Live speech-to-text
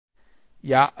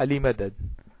या अली मदद,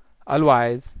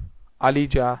 always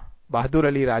ELISA बहादुर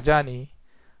Ali Rajani,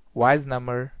 wise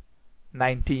number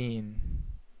 19।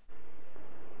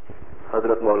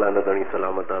 हजरत मौलाना गणी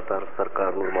सलामत आतार सरकार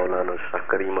नूर मौलाना शाह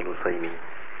करीम अल हुसैनी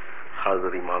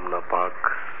हाजिर इमामना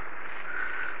पाक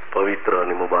पवित्र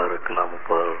અને મુબારક નામ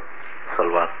પર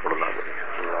સલવાત પઢલાવે।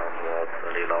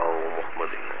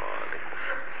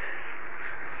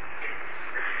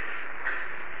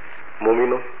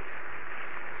 મોમિનો,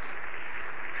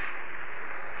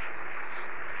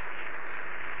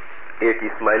 એક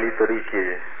ઇસ્માઇલી તરીકે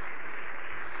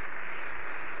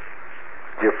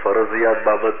જે ફરજિયાત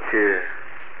બાબત છે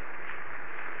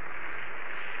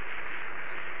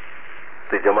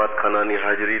તે જમાતખાનાની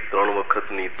હાજરી, 3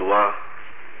 વખતની દુઆ,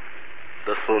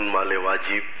 10 માલે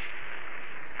વાજીબ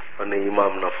અને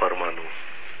ઇમામના ફરમાનો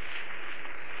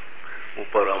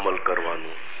ઉપર અમલ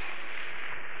કરવાનું।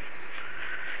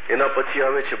 એના પછી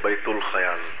આવે છે બૈતુલ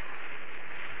ખયાલ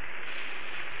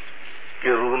કે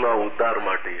રૂહના ઉદ્ધાર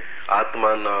માટે,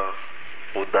 આત્માના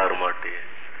ઉદ્ધાર માટે,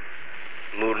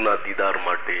 નૂરના દીદાર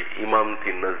માટે,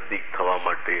 ઇમામથી નજદીક થવા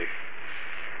માટે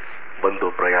બંદો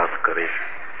પ્રયાસ કરે।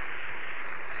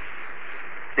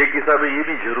 એક હિસાબે એ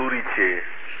બી જરૂરી છે।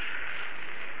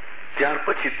 ત્યાર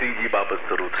પછી ત્રીજી બાબત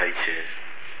શરૂ થાય છે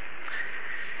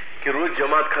કે રોજ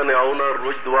જમાતખાને આવનાર,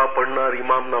 રોજ દુઆ પડનાર,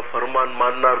 ઇમામના ફરમાન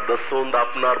માનનાર, દસોંદ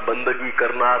આપનાર, બંદગી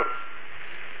કરનાર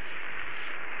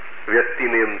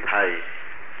વ્યક્તિને એમ થાય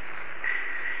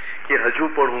કે હજુ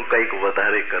પણ હું કંઈક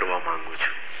વધારે કરવા માંગુ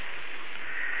છું,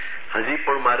 હજી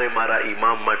પણ મારે મારા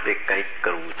ઇમામ માટે કંઈક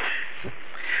કરવું છે।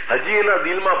 હજી એના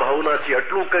દિલમાં ભાવના છે,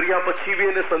 આટલું કર્યા પછી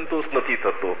બી એને સંતોષ નથી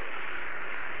થતો।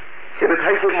 એને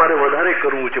થાય છે મારે વધારે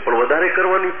કરવું છે, પણ વધારે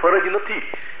કરવાની ફરજ નથી,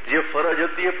 જે ફરજ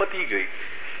હતી એ પતી ગઈ,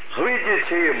 હવે જે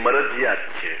છે એ મરજિયાત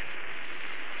છે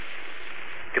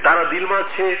કે તારા દિલમાં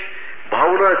છે,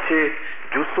 ભાવના છે,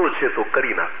 જુસ્સો છે તો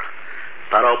કરી નાખ,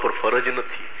 તારા ઉપર ફરજ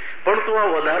નથી, પણ તું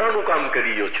આ વધારાનું કામ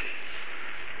કરી રહ્યો છું,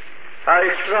 આ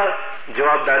એક્સ્ટ્રા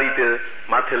જવાબદારી તે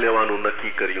માથે લેવાનું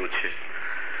નક્કી કર્યું છે।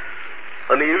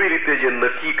 અને એવી રીતે જે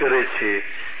નક્કી કરે છે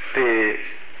તે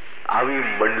આવી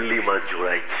મંડળીમાં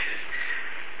જોડાય છે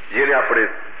જેને આપણે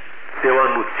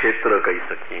સેવાનું ક્ષેત્ર કહી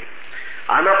શકીએ।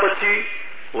 આના પછી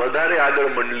વધારે આગળ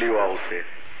મંડળીઓ આવશે,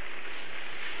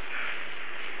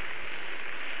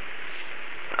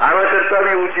 આના કરતા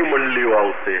બી ઊંચી મંડળીઓ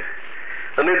આવશે,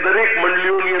 અને દરેક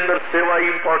મંડળીઓની અંદર સેવા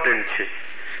ઇમ્પોર્ટન્ટ છે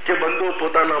કે બંદો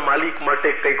પોતાના માલિક માટે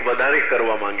કંઈક વધારે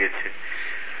કરવા માંગે છે,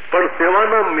 પણ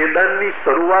સેવાના મેદાનની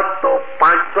શરૂઆત તો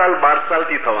 5 સાલ 12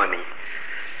 સાલથી થવાની।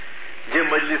 જે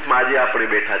મજલિસમાં આજે આપણે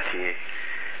બેઠા છીએ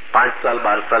 5 સાલ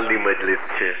 12 સાલની મજલિસ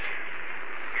છે।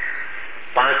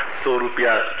 500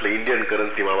 રૂપિયા એટલે ઇન્ડિયન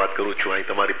કરન્સીમાં વાત કરું છું, અહીં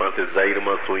તમારી પાસે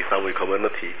જાહેરમાં શું હિસાબ હોય ખબર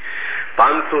નથી।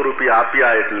 500 રૂપિયા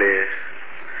આપ્યા એટલે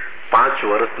 5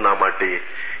 વર્ષના માટે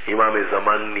ઇમામે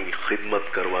જમાનની ખિદમત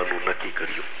કરવાનું નક્કી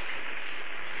કર્યું।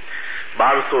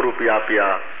 1200 રૂપિયા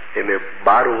આપ્યા એને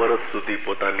 12 વર્ષ સુધી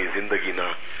પોતાની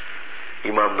જિંદગીના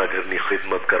ઇમામના ઘરની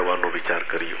ખિદમત કરવાનો વિચાર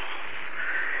કર્યો।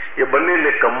 એ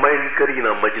બંનેને કમ્બાઇન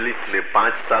કરીને મજલિસને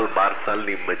 5 સાલ 12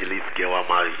 સાલની મજલિસ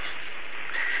કહેવામાં આવી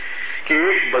કે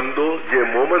એક બંદો જે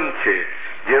મોમન છે,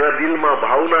 જેના દિલમાં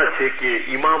ભાવના છે કે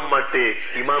ઇમામ માટે,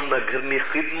 ઇમામના ઘરની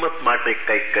ખિદમત માટે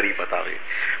કંઈક કરી બતાવે,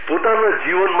 પોતાના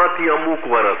જીવનમાંથી અમુક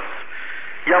વર્ષ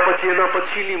યા પછી એના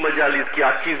પછીની મજાલિસ કે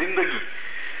આખી જિંદગી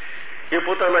એ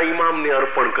પોતાના ઇમામને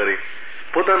અર્પણ કરે,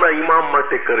 પોતાના ઇમામ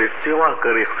માટે કરે, સેવા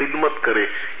કરે, ખિદમત કરે,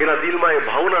 એના દિલમાં એ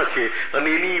ભાવના છે, અને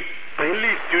એની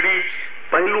પહેલી સીડી,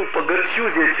 પહેલું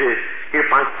પગથિયું જે છે એ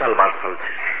 5 સાલ 12 સાલ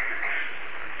છે।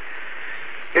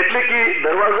 એટલે કે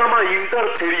દરવાજામાં ઇન્ટર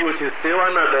થઈ રહ્યો છે,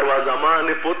 સેવાના દરવાજામાં,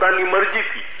 અને પોતાની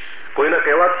મરજીથી, કોઈના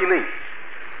કહેવાથી નહીં,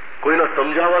 કોઈના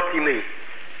સમજાવવાથી નહીં,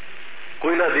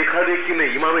 કોઈના દેખાદેખી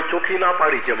નહીં, ઇમામે ચોખ્ખી ના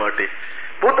પાડી છે માટે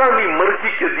પોતાની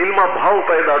મરજી કે દિલમાં ભાવ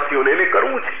પેદા થયો ને એને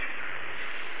કરવું છે।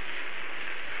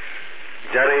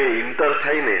 જયારે ઇન્ટર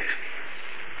થાય ને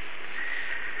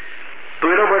તો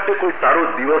એના માટે કોઈ સારો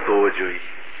દિવસ હોવો જોઈએ,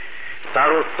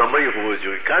 સારો સમય હોવો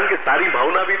જોઈએ, કારણ કે સારી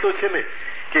ભાવના બી તો છે ને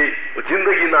કે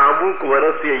જિંદગીના અમુક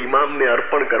વર્ષ એ ઇમામને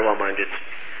અર્પણ કરવા માંગે છે,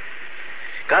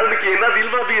 કારણ કે એના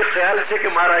દિલમાં બી એ ખ્યાલ છે કે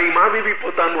મારા ઇમામે બી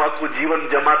પોતાનું આખું જીવન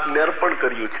જમાતને અર્પણ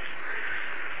કર્યું છે।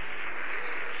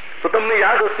 તો તમને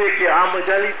યાદ હશે કે આ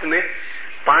મજાલિસને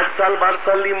 5 સાલ 12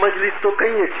 સાલની મજલિસ તો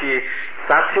કહીએ છીએ,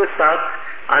 સાથે સાથ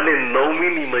આને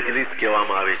 9મીની મજલિસ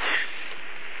કહેવામાં આવે છે।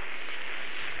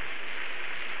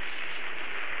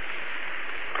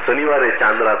 શનિવારે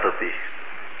ચાંદરાત હતી,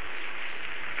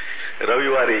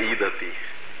 રવિવારે ઈદ હતી,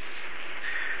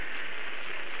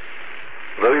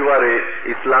 રવિવારે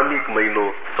ઇસ્લામિક મહિનો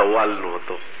સવાલનો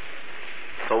હતો,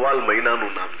 સવાલ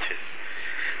મહિનાનું નામ છે,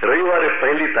 રવિવારે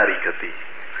 1 તારીખ હતી.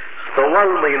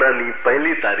 સવાલ મહિનાની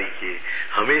 1 તારીખે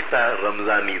હંમેશા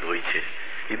રમઝાન ઈદ હોય છે,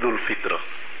 ઈદ ઉલ ફિત્ર.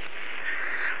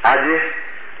 આજે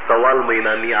સવાલ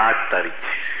મહિનાની 8 તારીખ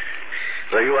છે.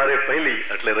 રવિવારે 1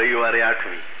 એટલે રવિવારે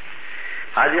 8મી.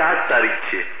 આજે 8 તારીખ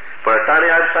છે, પણ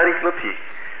અટાણે 8 તારીખ નથી.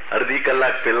 અડધી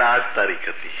કલાક પહેલા 8 તારીખ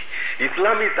હતી.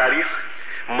 ઇસ્લામી તારીખ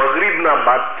મગરીબના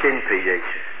બાદ ચેન્જ થઈ જાય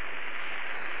છે.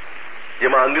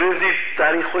 જેમાં અંગ્રેજી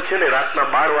તારીખો છે ને રાતના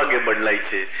 12 વાગે બદલાય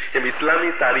છે, એમ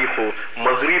ઇસ્લામી તારીખો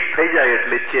મગરીબ થઈ જાય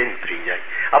એટલે ચેન્જ થઈ જાય.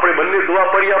 આપણે બંને દુઆ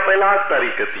પડ્યા પહેલા 8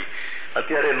 તારીખ હતી,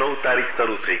 અત્યારે 9 તારીખ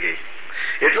શરૂ થઈ ગઈ.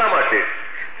 એટલા માટે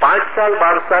 5 સાલ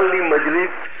 12 સાલની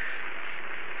મજલિસ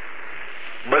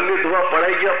બંને દુઆ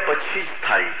પડાઈ ગયા પછી જ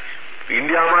થાય.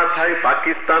 ઇન્ડિયામાં થાય,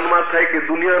 પાકિસ્તાનમાં થાય કે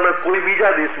દુનિયાના કોઈ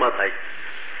બીજા દેશમાં થાય,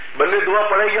 બંને દુઆ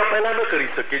પડાઈ ગયા પહેલા ન કરી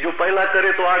શકે. જો પહેલા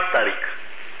કરે તો 8 તારીખ,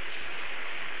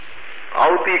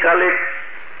 આવતીકાલે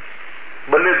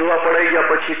બંને દુઆ પડાઈ ગયા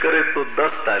પછી કરે તો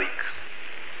 10 તારીખ.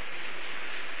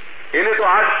 એને તો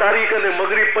 8 તારીખ અને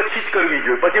મગરીબ પછી જ કરવી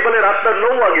જોઈએ. પછી ભલે રાતના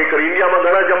 9 વાગે કરે. ઇન્ડિયામાં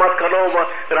ઘણા જમાતખાનાઓમાં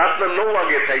રાતના 9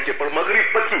 વાગે થાય છે, પણ મગરીબ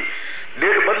પછી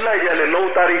ડેટ બદલાઈ જાય અને 9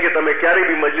 તારીખે તમે ક્યારે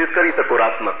બી મજલિસ કરી શકો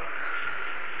રાતના.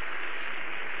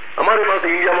 અમારી પાસે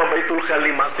ઇન્ડિયામાં બૈતુલ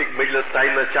ખ્યાલની માસિક મજલિસ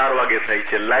સાંજના 4 વાગે થાય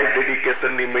છે. લાઈવ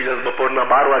ડેડિકેશનની મજલિસ બપોરના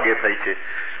 12 વાગે થાય છે,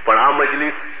 પણ આ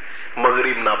મજલિસ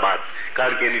મગરીબના બાદ,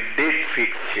 કારણ કે એની ડેટ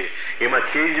ફિક્સ છે. એમાં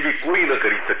ચેન્જ બી કોઈ ન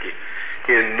કરી શકે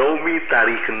કે 9મી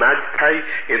તારીખ ના જ થાય.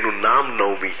 એનું નામ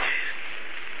 9મી છે.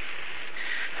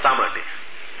 શા માટે?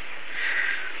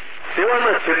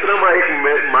 સેવાના ક્ષેત્રમાં એક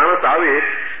માણસ આવે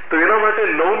તો એના માટે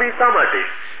 9મી શા માટે?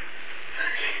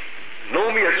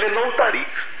 9મી એટલે 9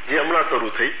 તારીખ જે હમણાં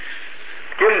શરૂ થઈ.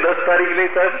 કેમ 10 તારીખ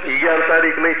નહીં સાહેબ, 11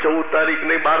 તારીખ નહીં, 14 તારીખ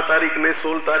નહીં, 12 તારીખ નહીં,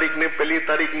 16 તારીખ નહીં, 1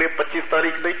 તારીખ નહીં, 25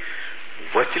 તારીખ નહીં,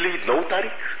 વચલી 9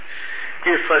 તારીખ?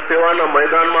 કે સેવાના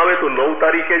મેદાનમાં આવે તો 9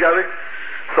 તારીખે જ આવે,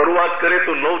 શરૂઆત કરે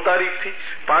તો 9 તારીખથી.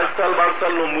 5 સાલ 12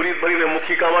 સાલનો મુરીદ બનીને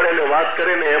મુખી કાવાડે વાત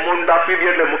કરે ને એમાઉન્ટ આપી દે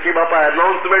એટલે મુખી બાપા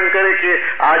એનાઉન્સમેન્ટ કરે કે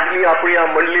આજની આપણી આ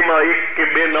મંડળીમાં 1 કે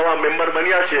 2 નવા મેમ્બર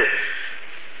બન્યા છે.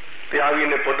 તે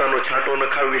આવીને પોતાનો છાંટો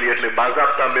નખાવી લે એટલે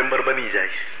બાઝાપ્તા મેમ્બર બની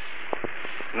જાય.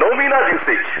 9મીના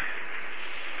દિવસે જ.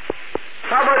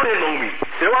 શા માટે 9મી?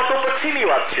 સેવા તો પછીની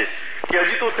વાત છે કે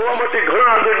હજી તો સેવા માટે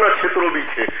ઘણા આગળના ક્ષેત્રો બી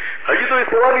છે. હજી તો એ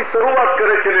સેવાની શરૂઆત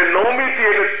કરે છે ને 9મીથી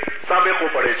એને સાબેકો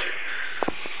પડે છે.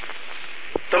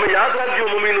 તમે યાદ રાખજો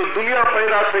મમ્મીનું, દુનિયા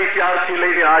પેદા થઈ ત્યારથી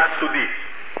લઈને આજ સુધી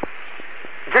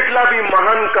જેટલા બી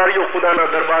મહાન કાર્યો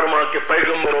ખુદાના દરબારમાં કે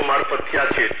પૈગંબરો મારફત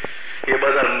થયા છે એ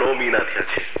બધા 9મીના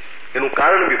થયા છે. એનું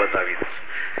કારણ બી બતાવીશ.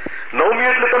 9મી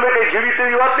એટલે તમે કઈ જેવી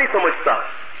તેવી વાત નહીં સમજતા.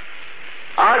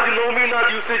 આજ 9મીના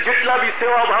દિવસે જેટલા બી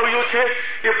સેવાભાવીઓ છે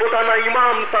એ પોતાના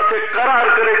ઇમામ સાથે કરાર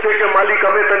કરે છે કે માલિક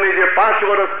અમે તને જે 5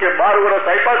 વર્ષ કે 12 વર્ષ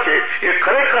આપ્યા છે એ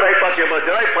ખરેખર આપ્યા છે, એમાં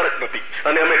જરાય ફરક નથી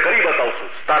અને અમે કરી બતાવશું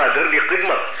તારા ઘરની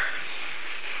ખિદમત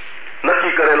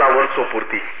નક્કી કરેલા વર્ષો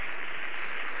પૂરતી.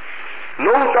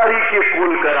 9 તારીખે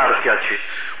કુલ કરાર થયા છે.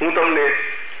 હું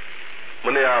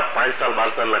મને આ 5 સાલ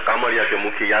 12 સાલના કામળિયા કે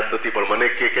મુખી યાદ નથી, પણ મને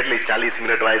કે કેટલી 40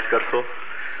 મિનિટ વાઇઝ કરશો.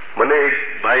 મને એક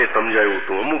ભાઈએ સમજાવ્યું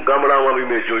હતું. અમુક ગામડામાં બી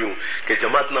મેં જોયું કે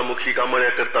જમાતના મુખી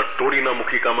કામળિયા કરતા ટોળીના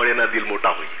મુખી કામળિયાના દિલ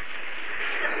મોટા હોય.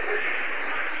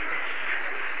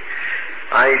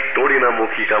 આ ટોળીના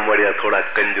મુખી કામળિયા થોડા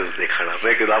કંજૂસ દેખાણા.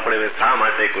 મેં કીધું આપણે શા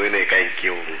માટે કોઈને કઈ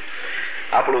કેવું,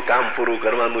 આપણું કામ પૂરું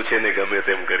કરવાનું છે ને ગમે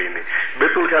તેમ કરીને.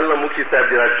 બેતુલ ખ્યાલના મુખી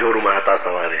સાહેબ જરા જોરમાં હતા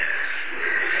સવારે.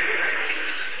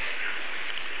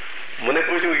 મને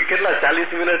પૂછ્યું કે કેટલા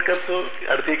 40 મિનિટ કરશો,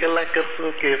 અડધી કલાક કરશો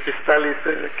કે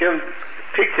 45? કેમ?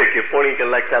 ઠીક છે કે પોણી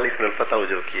કલાક 40 મિનિટ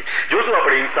પતાવજો. જોશું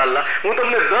આપણે ઇન્શાલ્લાહ. હું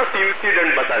તમને 10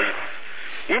 ઇન્સિડન્ટ બતાવીશ,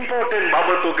 ઇમ્પોર્ટન્ટ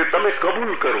બાબતો કે તમે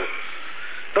કબૂલ કરો.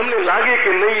 તમને લાગે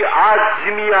કે નહીં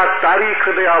આજની આ તારીખ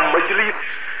અને આ મજલિસ,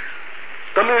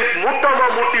 તમે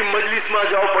મોટામાં મોટી મજલિસમાં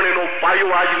જાઓ પણ એનો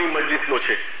પાયો આજની મજલિસનો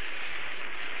છે.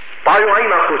 પાયો અહીં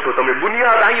નાખો છો તમે,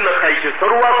 બુનિયાદ અહીં નખાય છે,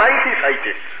 શરૂઆત અહીંથી થાય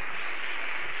છે.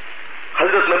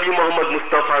 હઝરત નબી મોહમ્મદ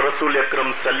મુસ્તફા રસૂલ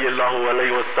અકરમ સલ્લલ્લાહુ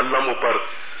અલૈહિ વસલ્લમ ઉપર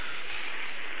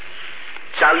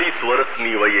 40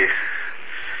 વર્ષની વયે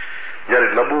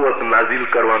જયારે નબુવત નાઝિલ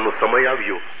કરવાનો સમય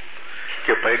આવ્યો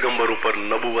કે પૈગંબર ઉપર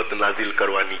નબુવત નાઝિલ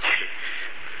કરવાની છે,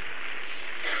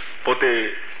 પોતે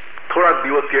થોડાક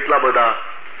દિવસથી એટલા બધા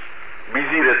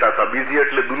બિઝી રહેતા હતા. બિઝી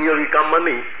એટલે દુનિયાવી કામમાં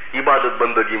નહીં, ઇબાદત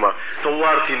બંદગીમાં.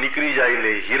 સવારથી નીકળી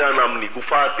જાયને હીરા નામની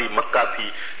ગુફા હતી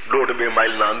મક્કાથી 1.5-2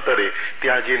 માઇલના અંતરે,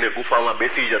 ત્યાં જઈને ગુફામાં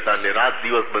બેસી જતા ને રાત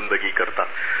દિવસ બંદગી કરતા.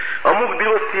 અમુક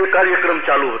દિવસથી એ કાર્યક્રમ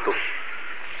ચાલુ હતો.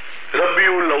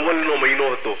 રબીઉલ અવ્વલનો મહિનો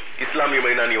હતો, ઇસ્લામી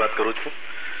મહિનાની વાત કરું છું.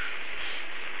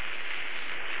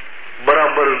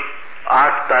 બરાબર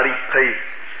 8 તારીખ થઈ.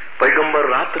 પૈગંબર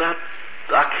રાત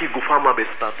આખી ગુફામાં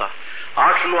બેસતા હતા.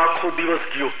 8નો આખો દિવસ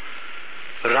ગયો.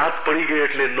 રાત પડી ગઈ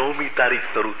એટલે 9મી તારીખ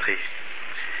શરૂ થઈ.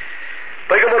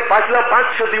 પૈગંબર પાછલા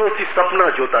 5-6 દિવસથી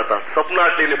સપના જોતા હતા. સપના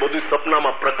એટલે બધું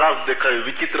સપનામાં પ્રકાશ દેખાય,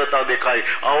 વિચિત્રતા દેખાય,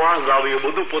 અવાજ આવે, એ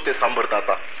બધું પોતે સાંભળતા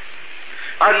હતા.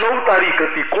 આ 9 તારીખ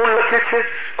હતી. કોણ લખે છે?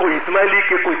 કોઈ ઇસ્માઇલી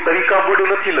કે કોઈ તરીકા બોર્ડે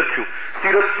નથી લખ્યું.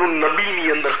 સીરતુન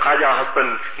નબીની અંદર ખાજા હસન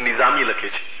નિઝામી લખે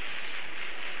છે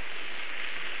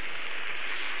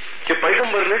કે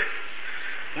પૈગંબરને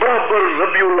બરાબર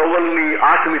રબીઉલ અવ્વલની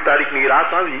 8મી તારીખની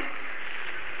રાત આવી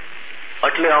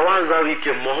એટલે અવાજ આવી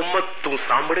કે મોહમ્મદ, તું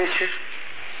સાંભળે છે?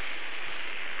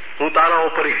 હું તારા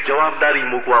ઉપર એક જવાબદારી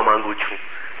મૂકવા માંગુ છું.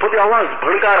 પોતે અવાજ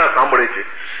ભણકારા સાંભળે છે.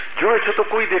 જોયે છે તો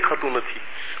કોઈ દેખાતું નથી.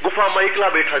 ગુફામાં એકલા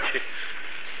બેઠા છે.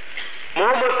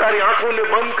 મોહમ્મદ, તારી આંખોને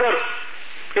બંધ કર.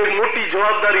 એક મોટી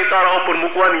જવાબદારી તારા ઉપર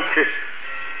મૂકવાની છે.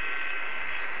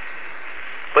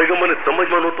 પૈગંબરને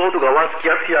સમજમાં નહોતું આવતું કે અવાજ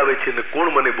ક્યાંથી આવે છે ને કોણ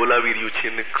મને બોલાવી રહ્યું છે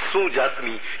ને શું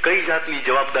જાતની, કઈ જાતની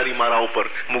જવાબદારી મારા ઉપર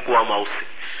મૂકવામાં આવશે.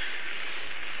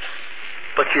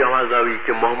 પછી અવાજ આવી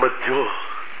કે મોહમ્મદ જો.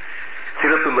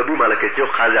 સીરતુન નબીમાં લખે જો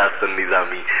ખાજા હસન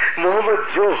નિઝામી, મોહમ્મદ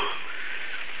જો.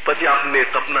 પછી આપને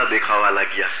સપના દેખાવા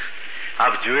લાગ્યા.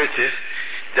 આપ જુએ છે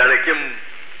જાણે કેમ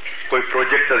કોઈ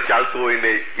પ્રોજેક્ટર ચાલતું હોય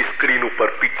ને સ્ક્રીન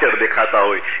ઉપર પિક્ચર દેખાતા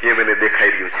હોય એ મને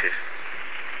દેખાઈ રહ્યું છે.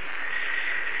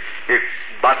 એક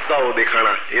બાદશાહો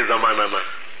દેખાણા એ જમાનાના.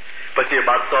 પછી એ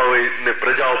બાદશાહો ને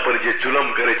પ્રજા ઉપર જે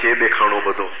જુલમ કરે છે એ દેખાણો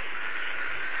બધો.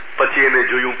 પછી એને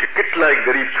જોયું કે કેટલાય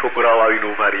ગરીબ છોકરાઓ આવીને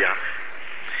ઉભા રહ્યા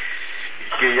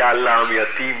કે યા અલ્લાહ, અમે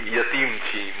યતીમ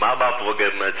છીએ, મા બાપ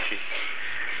વગરના છીએ,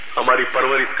 અમારી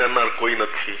પરવરિશ કરનાર કોઈ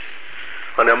નથી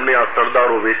અને અમને આ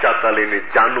સરદારો વેચાતા લઈને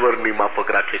જાનવરની માફક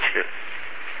રાખે છે.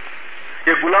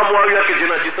 એ ગુલામો આવ્યા કે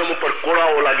જેના જીસમ ઉપર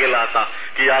કોળાઓ લાગેલા હતા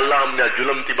કે યા અલ્લાહ, અમને આ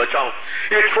જુલમથી બચાવો.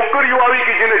 એ છોકરીઓ આવી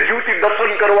કે જેને જીવતી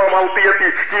દફન કરવામાં આવતી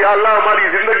હતી કે યા અલ્લાહ,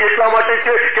 અમારી જિંદગી એટલા માટે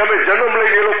છે કે અમે જન્મ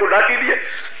લઈને એ લોકો દાટી દઈએ.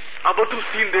 આ બધું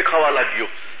સીન દેખાવા લાગ્યો.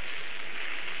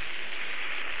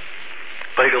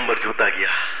 પૈગંબર જોતા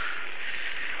ગયા.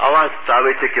 અવાજ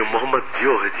આવે છે કે મોહમ્મદ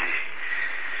જો. હજી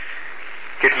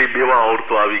કેટલી બેવા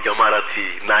ઓરતો આવી કે અમારાથી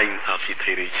ના ઇન્સાફી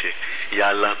થઈ રહી છે, યા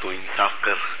અલ્લાહ તું ઇન્સાફ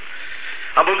કર.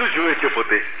 આ બધું જોવે છે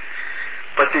પોતે.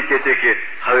 પછી કે છે કે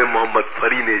હવે મોહમ્મદ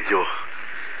ફરીને જો,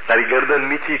 તારી ગરદન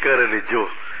નીચી કર અને જો.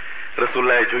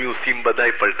 રસુલ્લાએ જોયું, સીન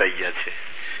બધાય પલટાઈ ગયા છે.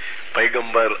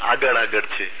 પૈગંબર આગળ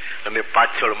છે અને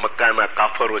પાછળ મક્કાના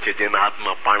કાફરો છે જેના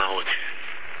હાથમાં પાણાઓ છે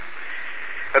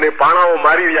અને પાણાઓ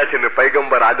મારી રહ્યા છે ને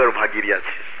પૈગંબર આગળ ભાગી રહ્યા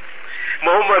છે.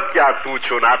 મોહમ્મદ, ક્યાં તું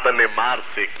છો? ના તને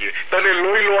મારશે, કે તને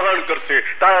લોહી લોહાણ કરશે,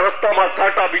 તારા રસ્તામાં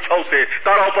કાંટા બિછાવશે,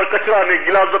 તારા ઉપર કચરા ને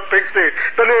ગિલાસ ફેંકશે,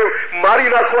 તને મારી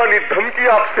નાખવાની ધમકી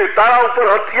આપશે, તારા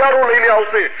ઉપર હથિયારો લઈને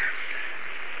આવશે.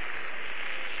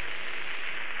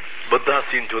 બધા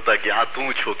સીન જોતા કે આ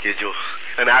તું છો કે જો,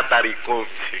 અને આ તારી કોમ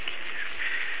છે.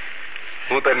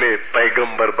 હું તને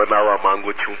પૈગંબર બનાવવા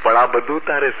માંગુ છું, પણ આ બધું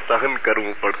તારે સહન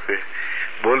કરવું પડશે.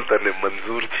 બોલ, તને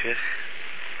મંજૂર છે?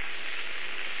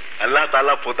 અલ્લાહ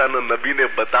તાલા પોતાના નબીને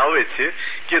બતાવે છે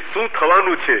કે શું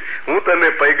થવાનું છે. હું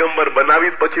તને પૈગંબર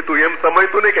બનાવી પછી તું એમ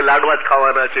સમજતું ને કે લાડવા જ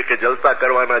ખાવાના છે, કે જલસા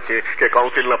કરવાના છે, કે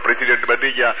કાઉન્સિલના પ્રેસિડેન્ટ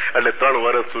બની ગયા અને 3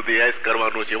 વર્ષ સુધી આયસ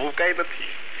કરવાનું છે. એવું કઈ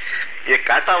નથી. એ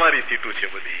કાંટાવાળી સીટું છે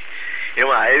બધી.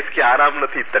 એમાં આયસ કે આરામ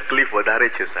નથી, તકલીફ વધારે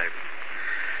છે સાહેબ.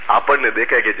 આપણને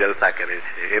દેખાય કે જલસા કરે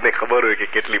છે, એને ખબર હોય કે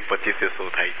કેટલી 2500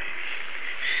 થાય છે.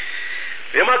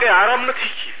 એમાં કઈ આરામ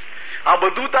નથી. આ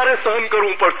બધું તારે સહન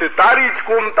કરવું પડશે. તારી જ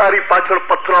કોમ તારી પાછળ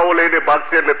પથરાઓ લઈને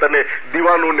ભાગશે ને તને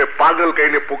દીવાનોને પાગલ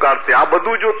કહીને પુકારશે. આ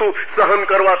બધું જો તું સહન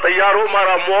કરવા તૈયાર હો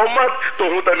મારા મોહમ્મદ, તો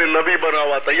હું તને નબી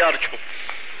બનાવવા તૈયાર છું.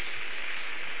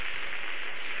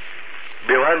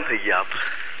 બેભાન થઈ ગયા આપ,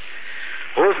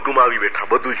 હોશ ગુમાવી બેઠા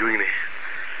બધું જોઈને.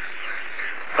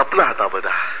 સપના હતા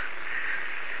બધા.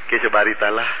 કે છે બારી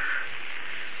તાલા,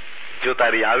 જો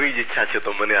તારી આવી જ ઈચ્છા છે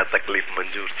તો મને આ તકલીફ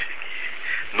મંજૂર છે.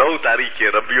 9 તારીખે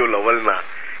રબીઉલ અવ્વલના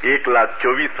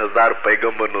 1,24,000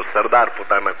 પૈગંબરનો સરદાર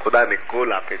પોતાના ખુદાને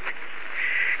કોલ આપે છે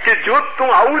કે જો તું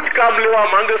આવું જ કામ લેવા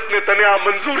માંગસ ને તને આ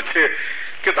મંજૂર છે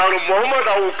કે તારો મોહમ્મદ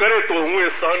આવું કરે તો હું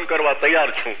એ સહન કરવા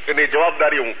તૈયાર છું. એની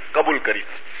જવાબદારી હું કબૂલ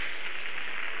કરીશ.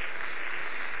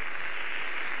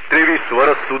 23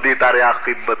 વર્ષ સુધી તારે આ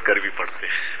ખિદમત કરવી પડશે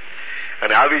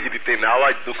અને આવી જ રીતે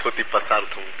આવા જ દુઃખોથી પસાર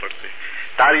થવું પડશે.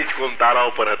 તારી જ કોમ તારા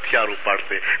ઉપર હથિયાર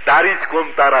ઉપાડશે, તારી જ કોમ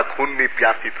તારા ખૂનની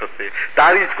પ્યાસી થશે,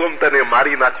 તારી જ કોમ તને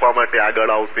મારી નાખવા માટે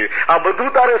આગળ આવશે. આ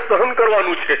બધું તારે સહન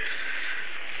કરવાનું છે.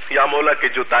 યા મૌલા, કે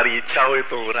જો તારી ઈચ્છા હોય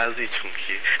તો હું રાજી છું.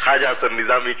 ખાજા હસન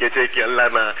નિઝામી કે છે કે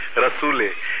અલ્લાહના રસૂલે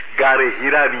ગારે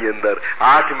હીરાની અંદર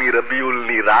 8મી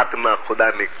રબીઉલની રાતના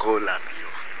ખુદાને કોલ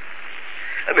આપ્યો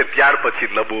અને ત્યાર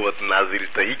પછી નબુવત નાઝિલ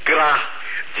થઈ. ઇકરા,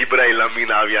 જિબ્રાઈલ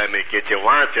અમીન આવ્યા ને કે છે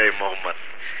વાંચ એ મોહમ્મદ,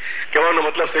 કહેવાનો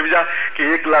મતલબ સમજા કે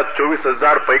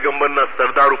 1,24,000 પૈગંબરના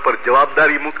સરદાર ઉપર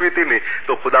જવાબદારી મૂકવી હતી ને,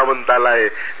 તો ખુદાવંદ તાલાએ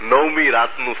 9મી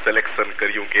રાતનું સિલેક્શન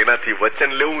કર્યું કે એનાથી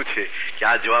વચન લેવું છે કે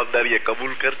આ જવાબદારી એ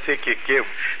કબૂલ કરશે કે કેમ,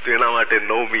 તો એના માટે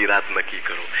 9મી રાત નક્કી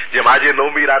કરો. જેમ આજે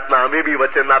 9મી રાતના અમે બી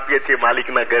વચન આપીએ છીએ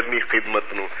માલિકના ઘરની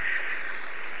ખિદમતનું,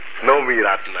 9મી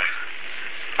રાતના.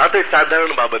 આ તો એક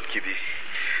સાધારણ બાબત કીધી.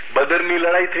 બદરની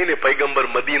લડાઈ થઈને પૈગંબર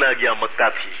મદીના ગયા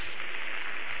મક્કાથી.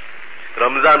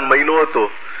 રમઝાન મહિનો હતો,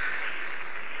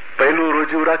 પહેલું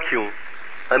રોજુ રાખ્યું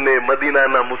અને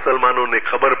મદીનાના મુસલમાનોને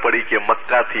ખબર પડી કે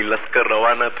મક્કાથી લશ્કર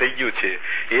રવાના થઈ ગયું છે.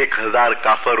 1,000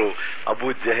 કાફરો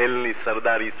અબુ જહેલની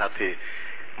સરદારી સાથે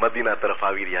મદીના તરફ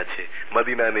આવી રહ્યા છે.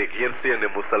 મદીનાને ઘેરશે અને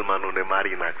મુસલમાનોને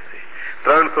મારી નાખશે.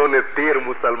 313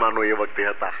 મુસલમાનો એ વખતે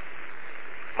હતા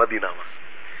મદીનામાં,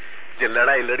 જે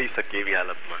લડાઈ લડી શકે એવી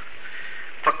હાલતમાં.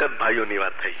 ફક્ત ભાઈઓની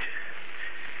વાત થઈ છે.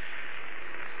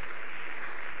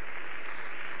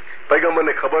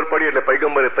 પૈગંબરને ખબર પડી એટલે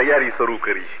પૈગંબરે તૈયારી શરૂ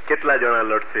કરી. કેટલા જણા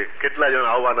લડશે, કેટલા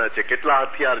જણા આવવાના છે, કેટલા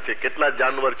હથિયાર છે, કેટલા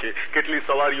જાનવર છે, કેટલી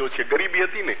સવારીઓ છે. ગરીબી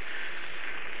હતી ને,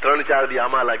 3-4 દી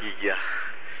આમાં લાગી ગયા.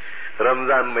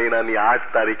 રમઝાન મહિનાની 8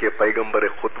 તારીખે પૈગંબરે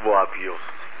ખુતબો આપ્યો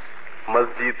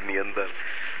મસ્જિદની અંદર.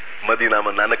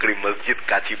 મદીનામાં નાનકડી મસ્જિદ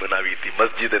કાચી બનાવી હતી,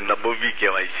 મસ્જિદ નબવી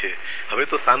કહેવાય છે. હવે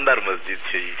તો શાનદાર મસ્જિદ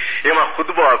છે. એમાં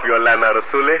ખુતબો આપ્યો અલ્લાહના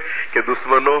રસૂલે કે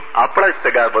દુશ્મનો આપણા જ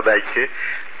સગા બધાય છે,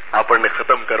 આપણને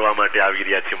ખતમ કરવા માટે આવી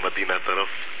રહ્યા છે મદીના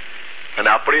તરફ, અને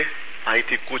આપણે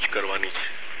અહીંથી કૂચ કરવાની છે.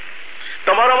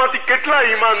 તમારામાંથી કેટલા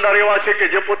ઈમાનદાર એવા છે કે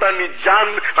જે પોતાની જાન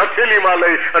હથેલીમાં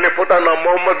લઈ અને પોતાના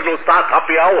મોહમ્મદનો સાથ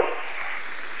આપી આવો.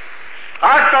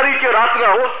 8 તારીખે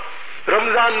રાતના હો,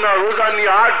 રમઝાનના રોજાની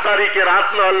 8 તારીખે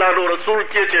રાતના અલ્લાહનો રસૂલ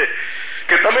કહે છે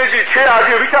કે તમે જે છે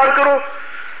આજે વિચાર કરો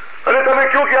અને તમે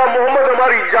કહો કે આ મોહમ્મદ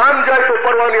અમારી જાન જાય તો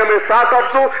પરવાની અમે સાથ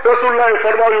આપશું. રસૂલુલ્લાહે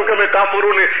ફરમાવ્યું કે અમે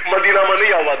કાફરોને મદીનામાં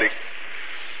નહીં આવવા દઈ.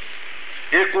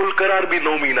 એ કુલ કરાર બી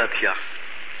 9 મહિના થયા.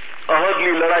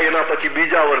 અહદની લડાઈ એના પછી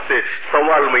બીજા વર્ષે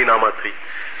સવાલ મહિનામાં થઈ.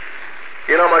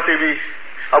 એના માટે બી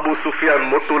અબુ સુફિયાન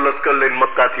મોટું લશ્કર લઈને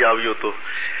મક્કાથી આવ્યો હતો.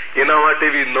 એના માટે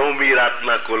બી 9મી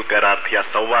રાતના કુલ કરાર થયા.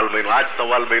 સવાલ મહિનો, આજ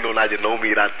સવાલ મહિનો, આજે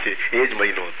 9મી રાત છે, એ જ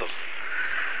મહિનો હતો.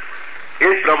 એ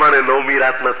જ પ્રમાણે 9મી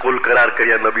રાતના કુલ કરાર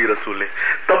કર્યા નબી રસૂલે.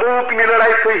 તબૂકની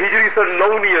લડાઈ થઈ હિજરી સન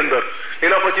 9ની અંદર.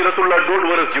 એના પછી રસૂલુલ્લાહ 1.5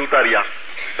 વર્ષ જીવતા રહ્યા.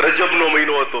 રજબનો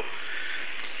મહિનો હતો.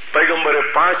 પૈગંબરે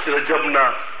 5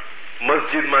 રજબના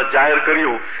મસ્જિદમાં જાહેર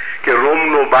કર્યું કે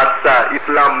રોમનો બાદશાહ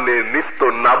ઇસ્લામને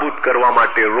નિસ્તો નાબૂદ કરવા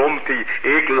માટે રોમથી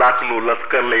 1 લાખનું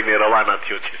લશ્કર લઈને રવાના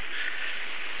થયો છે.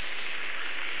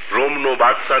 રોમનો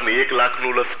બાદશાહને 1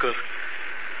 લાખનું લશ્કર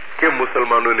કેમ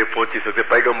મુસલમાનોને પહોંચી શકે?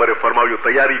 પૈગંબરે ફરમાવ્યું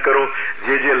તૈયારી કરો,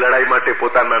 જે લડાઈ માટે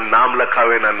પોતાના નામ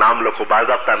લખાવે એના નામ લખો.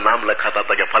 બાઝાબતા નામ લખાતા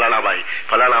હતા કે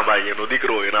ફલાણાભાઈ, એનો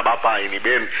દીકરો, એના બાપા, એની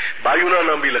બેન, બાયુના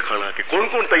નામ બી લખાણા કે કોણ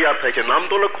કોણ તૈયાર થાય છે, નામ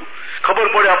તો લખું, ખબર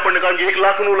પડે આપણને, કારણ કે 1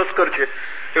 લાખનું લશ્કર છે,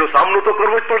 એનો સામનો તો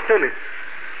કરવો જ પડશે ને.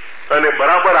 અને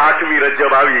બરાબર 8મી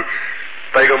રજબ આવી.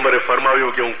 પૈગંબરે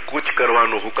ફરમાવ્યું કે હું કૂચ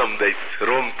કરવાનો હુકમ દઈશ,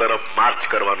 રોમ તરફ માર્ચ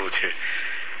કરવાનું છે.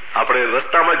 આપણે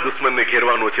રસ્તામાં જ દુશ્મનને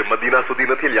ઘેરવાનો છે, મદીના સુધી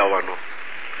નથી લાવવાનો.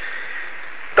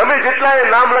 તમે જેટલાએ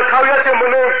નામ લખાવ્યા છે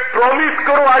મને પ્રોમિસ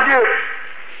કરો આજે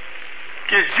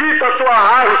કે જીત અથવા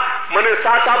હાર મને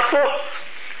સાથ આપશો.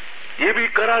 એ બી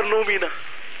કરાર 9 મહિના.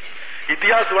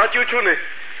 ઇતિહાસ વાંચ્યું છું ને,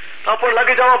 આપણને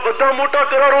લાગે છે આવા બધા મોટા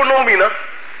કરારો 9 મહિના.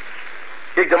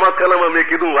 એક જમાતખાનામાં મેં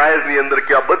કીધું વાયઝની અંદર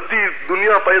કે આ બધી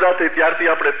દુનિયા પેદા થઈ ત્યારથી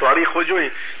આપણે તારીખો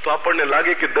જોઈ તો આપણને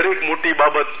લાગે કે દરેક મોટી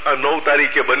બાબત આ 9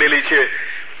 તારીખે બનેલી છે.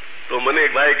 તો મને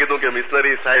એક ભાઈએ કીધું કે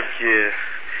મિશનરી સાહેબ કે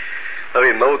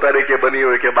હવે 9 તારીખે બની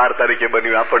હોય કે 12 તારીખે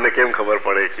બની હોય આપણને કેમ ખબર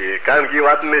પડે? કે કારણ કે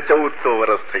વાતને 1400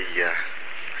 વર્ષ થઈ ગયા.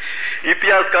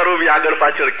 ઇતિહાસકારો બી આગળ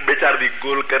પાછળ 2-4 દી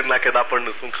ગોલ કરી નાખે તો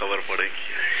આપણને શું ખબર પડે?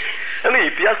 અને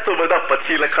ઇતિહાસ તો બધા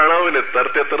પછી લખાણા હોય ને,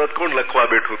 તરત કોણ લખવા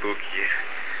બેઠું હતું? કે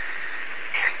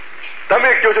તમે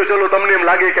કહો છો ચલો તમને એમ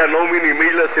લાગે કે આ 9મીની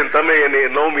મિજલસ છે, તમે એને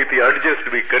 9મીથી એડજસ્ટ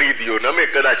બી કરી દો ને અમે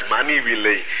કદાચ માની બી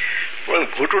લઈ, પણ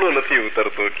ઘૂંટડો નથી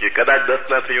ઉતરતો. કે કદાચ 10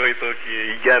 ના થઈ હોય તો, કે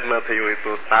 11 ના થઈ હોય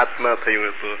તો, 7 ના થઈ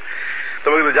હોય તો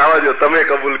તમે કીધું જવા દો, તમે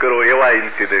કબૂલ કરો. એવા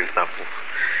ઇન્સિડન્ટ આપું,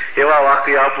 એવા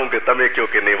વાક્ય આપું કે તમે કહો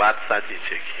કે નહીં વાત સાચી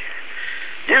છે.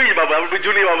 કે એવી બાબત આપણે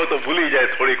જૂની બાબતો ભૂલી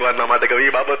જાય થોડીક વારના માટે કે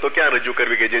એ બાબતો ક્યાં રજૂ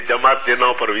કરવી કે જે જમાત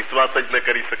જેના ઉપર વિશ્વાસ જ ન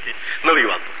કરી શકી. નવી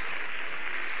વાતો.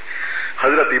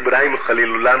 હઝરત ઇબ્રાહિમ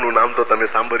ખલીલુલ્લાહનું નામ તો તમે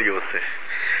સાંભળ્યું હશે.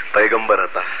 પૈગંબર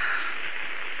હતા,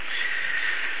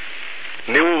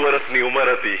 90 વર્ષની ઉંમર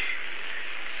હતી,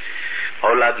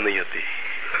 ઔલાદ નહીં હતી.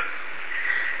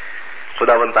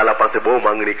 ખુદાવંદ તાલા પાસે બહુ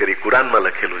માંગણી કરી, કુરાનમાં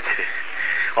લખેલું છે.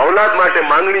 ઔલાદ માટે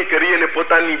માંગણી કરી અને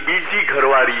પોતાની બીજી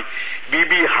ઘરવાળી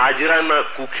બીબી હાજરાના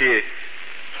કુખે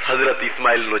હઝરત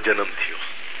ઇસ્માઇલનો જન્મ થયો.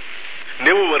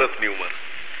 90 વર્ષની ઉંમર.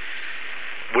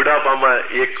 બુઢાપામાં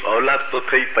એક ઔલાદ તો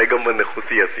થઈ, પૈગંબરને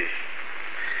ખુશી હતી,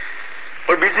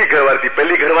 પણ બીજી ઘરવાળી,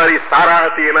 પહેલી ઘરવાળી સારા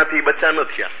હતી, એનાથી બચ્ચા ન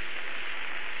થયા.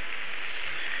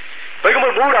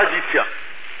 પૈગંબર બહુ રાજી થયા,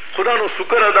 ખુદાનો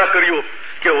શુકર અદા કર્યો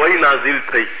કે વહી નાઝિલ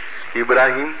થઈ.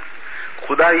 ઇબ્રાહિમ,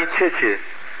 ખુદા ઈચ્છે છે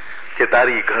કે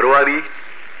તારી ઘરવાળી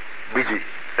બીજી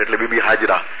એટલે બીબી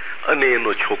હાજરા અને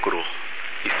એનો છોકરો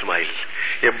ઇસ્માઇલ,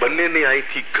 એ બંનેને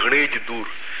અહીંથી ઘણે જ દૂર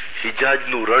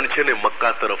હિજાજનું રણ છે ને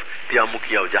મક્કા તરફ, ત્યાં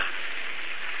મૂકી આવજા,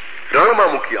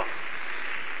 રણમાં મૂકી આવ.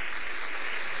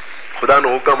 ખુદાનો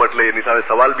હુકમ એટલે એની સામે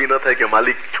સવાલ બી ન થાય કે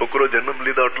માલિક છોકરો જન્મ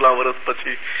લીધો આટલા વર્ષ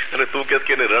પછી અને તું કે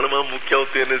એને રણમાં મૂકી આવ,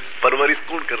 તો એને પરવરિશ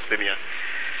કોણ કરશે? ત્યાં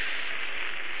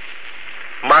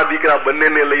મા દીકરા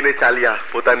બંનેને લઈને ચાલ્યા,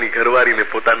 પોતાની ઘરવાળીને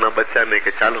પોતાના બચ્ચાને,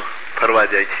 કે ચાલો ફરવા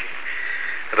જાય છે.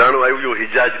 રણ આવ્યું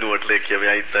હિજાજનું, એટલે કે હવે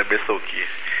અહીં બેસો કીએ.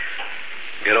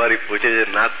 ઘરવાળી પૂછે છે,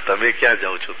 ના તમે ક્યાં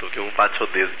જાઓ છો? તો કે હું પાછો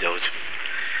દેશ જાઉં છું.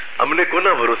 અમને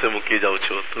કોના ભરોસે મૂકી જાઉં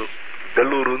છો? તો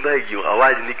ગલું રૂંધાઈ ગયું,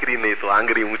 અવાજ નીકળી નહીં, તો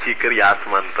આંગળી ઊંચી કરી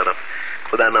આસમાન તરફ,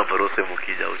 ખુદાના ભરોસે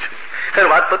મૂકી જાઉં છું. ખરે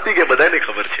વાત પતી કે બધાને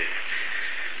ખબર છે.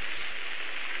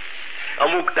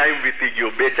 અમુક ટાઈમ વીતી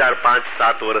ગયો, 2, 4, 5,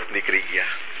 7 વર્ષ નીકળી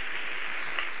ગયા.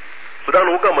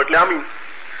 ખુદાનો હુકમ એટલે આમી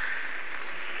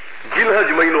જીલહજ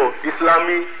મહિનો,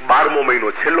 ઇસ્લામી 12મો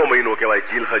મહિનો, છેલ્લો મહિનો કહેવાય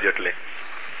જીલહજ, એટલે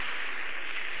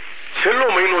છેલ્લો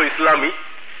મહિનો ઇસ્લામી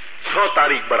 6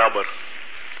 તારીખ બરાબર.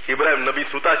 ઇબ્રાહિમ નબી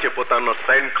સુતા છે પોતાના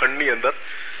સૈન ખંડની અંદર,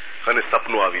 અને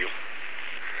સપનું આવ્યું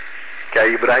કે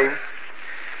આ ઇબ્રાહિમ,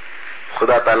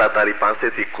 ખુદા તાલા તારી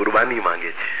પાસેથી કુરબાની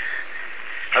માંગે છે.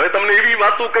 હવે તમને એવી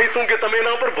વાતો કહીશું કે તમે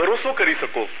એના ઉપર ભરોસો કરી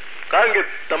શકો, કારણ કે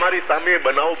તમારી સામે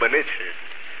બનાવ બને છે.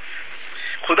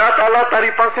 ખુદા તાલા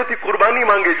તારી પાસેથી કુરબાની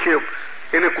માંગે છે,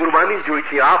 એને કુરબાની જોઈ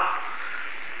છે, આપ.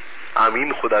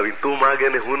 આમીન ખુદાવીન, તું માગે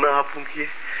ને હું ના આપું. કે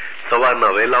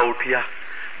સવારના વહેલા ઉઠ્યા,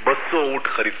 200 ઊંટ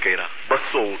ખરીદ કર્યા,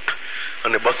 200 ઊંટ,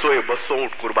 અને 200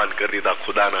 ઊંટ કુરબાન કરી દીધા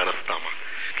ખુદાના રસ્તામાં.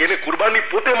 કે એને કુરબાની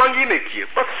પોતે માંગી નહીં, કીએ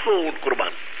 200 ઊંટ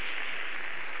કુરબાન.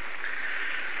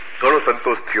 ઘણો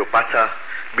સંતોષ થયો. પાછા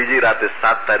બીજી રાતે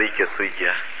 7 તારીખે સુઈ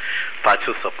ગયા.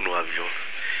 પાછું સપનું આવ્યું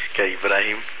કે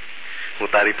ઇબ્રાહિમ, હું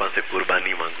તારી પાસે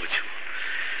કુરબાની માંગુ છું.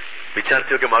 વિચાર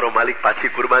થયો કે મારો માલિક પાછી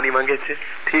કુરબાની માંગે છે,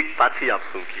 ઠીક પાછી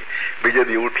આપશું. કે બીજે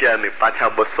દી ઉઠ્યા ને પાછા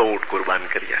 200 ઊંટ કુરબાન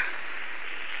કર્યા.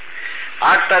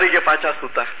 8 તારીખે પાછા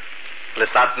સુતા, એટલે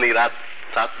 7ની રાત,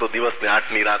 7નો દિવસ ને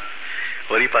 8ની રાત,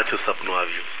 વળી પાછું સપનું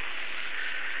આવ્યું.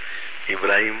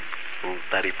 ઇબ્રાહિમ, હું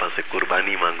તારી પાસે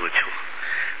કુરબાની માંગુ છું.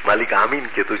 માલિક આમીન,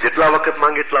 કે તું જેટલા વખત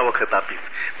માંગે એટલા વખત આપીશ.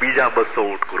 બીજા 200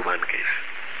 ઊંટ કુરબાન કર્યા.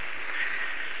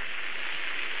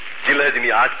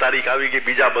 જીલહજની 8 તારીખ આવી ગઈ,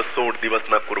 બીજા 200 ઊંટ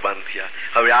દિવસના કુરબાન થયા.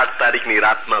 હવે 8 તારીખની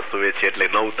રાતના સુવે છે, એટલે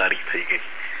 9 તારીખ થઈ ગઈ.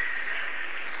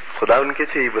 ખુદાવન કે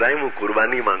છે, ઇબ્રાહિમ, હું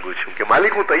કુરબાની માંગુ છું. કે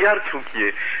માલિક, હું તૈયાર છું.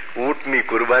 કે ઊંટની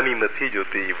કુરબાની નથી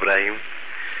જોતી ઇબ્રાહિમ,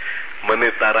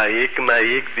 મને તારા એકના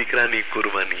એક દીકરાની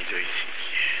કુરબાની જોઈશે.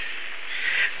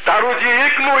 તારો જે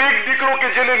એકનો એક દીકરો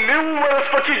કે જેને 90 વર્ષ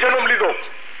પછી જન્મ લીધો,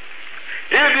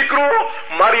 એ દીકરો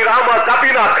મારી રાહમાં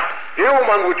કાપી નાખ, એવું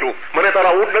માંગુ છું. મને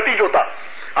તારા ઊંટ નથી જોતા.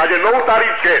 આજે 9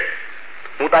 તારીખ છે,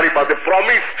 હું તારી પાસે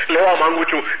પ્રોમિસ લેવા માંગુ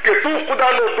છું કે તું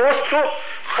ખુદાનો દોસ્ત છો,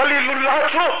 ખલીલુલ્લાહ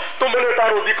છો, તો મને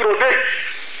તારો દીકરો દે.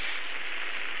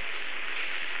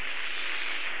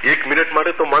 1 મિનિટ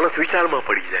માટે તો માણસ વિચારમાં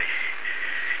પડી જાય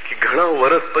કે ઘણા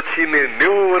વર્ષ પછી ને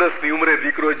 90 વર્ષની ઉંમરે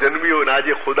દીકરો જન્મ્યો, અને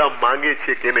આજે ખુદા માંગે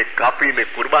છે કે એને કાપીને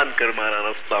કુરબાન કર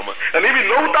મારા રસ્તામાં. અને એવી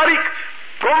 9 તારીખ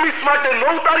પ્રોમિસ માટે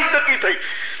 9 તારીખ નક્કી થઈ.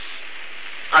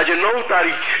 આજે 9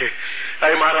 તારીખ છે.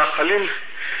 એ મારા ખલીલ,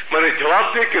 મને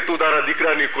જવાબ દે કે તું તારા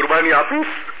દીકરાની કુરબાની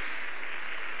આપીશ?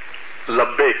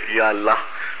 લબ્બેક યા અલ્લાહ,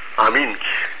 આમીન.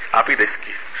 આપી દઈશ.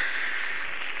 કે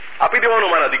આપી દેવાનો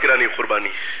મારા દીકરાની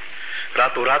કુરબાની.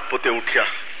 રાતોરાત પોતે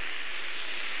ઉઠ્યા.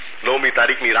 9મી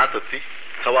તારીખની રાત હતી,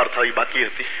 સવાર થવી બાકી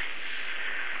હતી.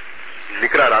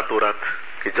 નીકળ્યા રાતોરાત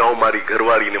કે જાઓ મારી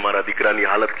ઘરવાળીને મારા દીકરાની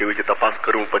હાલત કેવી છે તપાસ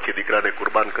કરું, પછી દીકરાને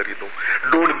કુરબાન કરી દઉં.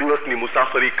 1.5 દિવસની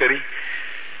મુસાફરી કરી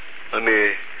અને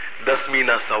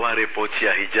 10મીના સવારે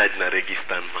પહોંચ્યા હિજાજના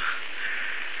રેગિસ્તાનમાં.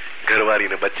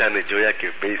 ઘરવાળીને બચ્ચાને જોયા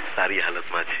કે બે સારી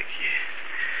હાલતમાં છે. કે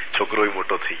છોકરો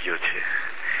મોટો થઈ ગયો છે.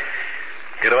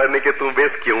 ઘરવાળીને કે તું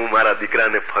બેસ, કે હું મારા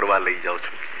દીકરાને ફરવા લઈ જાઉં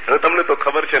છું. હવે તમને તો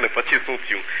ખબર છે ને પછી શું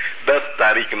થયું. 10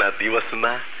 તારીખના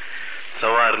દિવસના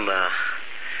સવારના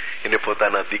એને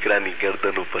પોતાના દીકરાની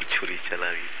ગરદન ઉપર છુરી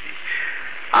ચલાવી હતી.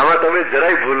 આમાં તમે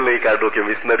જરાય ભૂલ નહીં કાઢો કે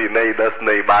મિશનરી નહીં, 10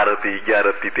 નહીં, 12 હતી,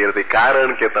 11 હતી, 13 હતી.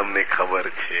 કારણ કે તમને ખબર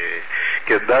છે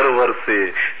કે દર વર્ષે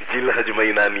જીલહજ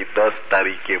મહિનાની 10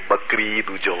 તારીખે બકરી ઈદ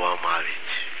ઉજવવામાં આવે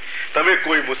છે. તમે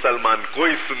કોઈ મુસલમાન,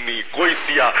 કોઈ સુન્ની, કોઈ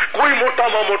શિયા, કોઈ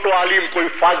મોટામાં મોટો આલિમ, કોઈ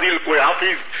ફાઝિલ, કોઈ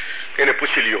હાફિઝ, એને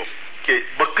પૂછી લ્યો કે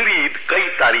બકરી ઈદ કઈ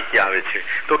તારીખે આવે છે?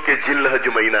 તો કે જિલ્હજ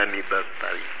મહિનાની 10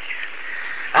 તારીખે.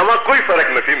 આમાં કોઈ ફરક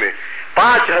નથી ને.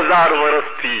 5000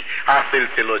 વર્ષથી આ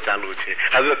સિલસિલો ચાલુ છે.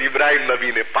 હઝરત ઇબ્રાહિમ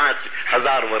નબીને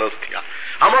 5000 વર્ષ થયા.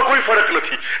 આમાં કોઈ ફરક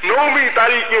નથી. 9મી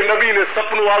તારીખે નબીને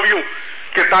સપનું આવ્યું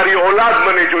કે તારી ઓલાદ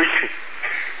મને જોઈશે.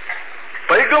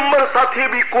 પૈગંબર સાથે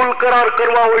બી કુલ કરાર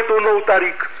કરવા હોય તો 9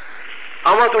 તારીખ.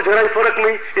 આમાં તો જરાય ફરક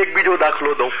નહીં. એક બીજો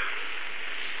દાખલો દઉં.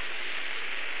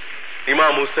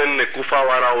 ઇમામ હુસૈનને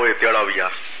કુફાવાળાઓએ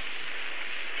તેડાવ્યા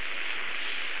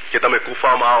કે તમે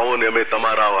કુફામાં આવો ને અમે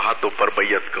તમારા હાથો પર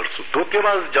બૈયત કરશું.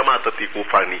 ધોકેબાજ જમાત હતી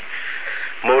કુફાની.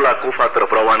 મૌલા કુફા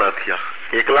તરફ રવાના થયા.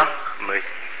 એકલા નહીં,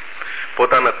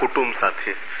 પોતાના કુટુંબ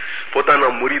સાથે, પોતાના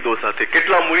મુરીદો સાથે.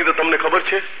 કેટલા મુરીદો તમને ખબર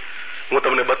છે? હું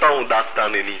તમને બતાવું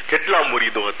દાસ્તાનેની. કેટલા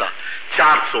મુરીદો હતા?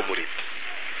 400 મુરીદ.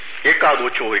 એકાદ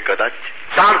ઓછો હોય કદાચ.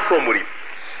 400 મુરીદ.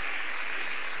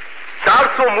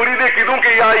 400 મુરીદે કીધું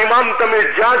કે યા ઇમામ તમે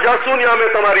જ્યાં જશો ને અમે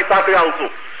તમારી સાથે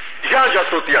આવશું. જ્યાં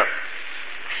જશો ત્યાં.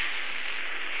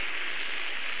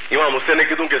 ઇમામ હુસૈને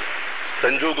કીધું કે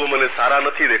સંજોગો મને સારા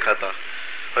નથી દેખાતા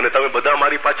અને તમે બધા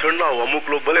મારી પાછળ ના આવો. અમુક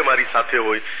લોકો ભલે મારી સાથે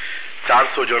હોય.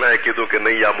 400 જણાએ કીધું કે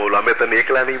નહીં યા મૌલા અમે તને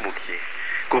એકલા નહીં મૂકીએ.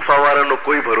 કુફાવાળાનો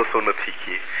કોઈ ભરોસો નથી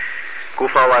કે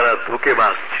કુફાવાળા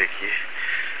ધોકેબાજ છે કે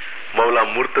મૌલા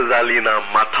મુર્તઝાલીના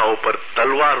માથા ઉપર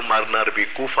તલવાર મારનાર બી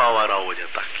કુફાવાળાઓ જ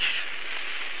હતા.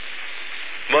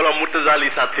 મૌલા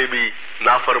મુર્તઝાલી સાથે બી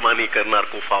નાફરમાની કરનાર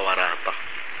કુફાવાળા હતા.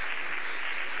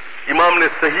 ઇમામને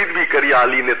શહીદ બી કર્યા.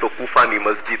 અલીને તો કુફાની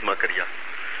મસ્જિદમાં કર્યા.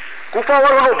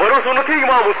 કુફાવાળાનો ભરોસો નથી.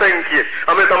 ઇમામ હુસૈન કહે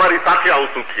અમે તમારી સાથે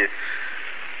આવશું કહે.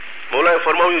 મૌલાએ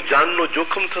ફરમાવ્યું જાનનો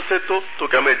જોખમ થશે તો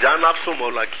કે અમે જાન આપશું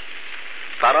મૌલા કી.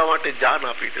 તારા માટે જાન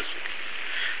આપી દેશું.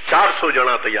 400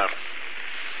 જણા તૈયાર.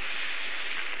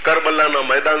 કરબલાના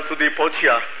મેદાન સુધી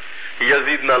પહોંચ્યા.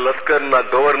 યઝીદના લશ્કરના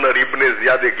ગવર્નર ઇબ્ને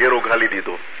ઝિયાદે ઘેરો ઘાલી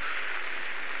દીધો.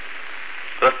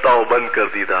 રસ્તાઓ બંધ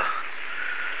કરી દીધા.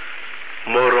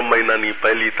 મોહરમ મહિનાની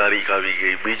 1લી તારીખ આવી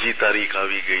ગઈ, 2જી તારીખ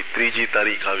આવી ગઈ, 3જી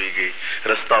તારીખ આવી ગઈ.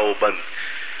 રસ્તાઓ બંધ.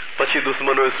 પછી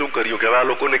દુશ્મનોએ શું કર્યું કે હવે આ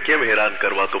લોકોને કેમ હેરાન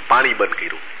કરવા? તો પાણી બંધ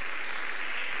કર્યું.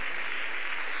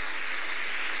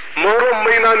 મોહરમ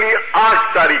મહિનાની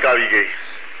 8 તારીખ આવી ગઈ.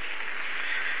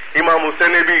 ઇમામ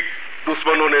હુસૈને બી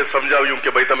દુશ્મનોને સમજાવ્યું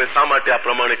કે ભાઈ તમે શા માટે આ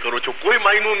પ્રમાણે કરો છો? કોઈ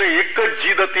માયનું નહીં. એક જ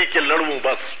જીદ હતી કે લડવું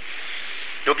બસ.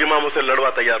 જો કે ઇમામ હુસૈન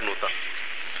લડવા તૈયાર નહોતા.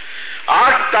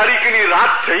 8 તારીખની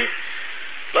રાત થઈ.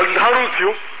 અંધારું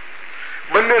થયું.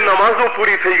 બંને નમાઝો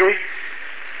પૂરી થઈ ગઈ.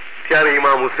 ત્યારે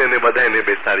ઇમામ હુસૈને બધાને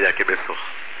બેસાડ્યા કે બેસો.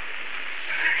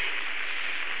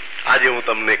 આજે હું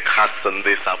તમને ખાસ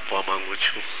સંદેશ આપવા માંગુ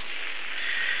છું.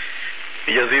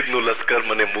 યઝીદનું લશ્કર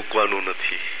મને મૂકવાનું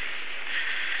નથી.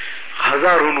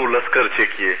 હજારોનું લશ્કર છે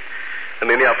કે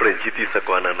અને એને આપણે જીતી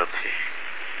શકવાના નથી.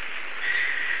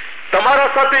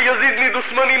 તમારા સાથે યઝીદની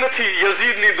દુશ્મની નથી.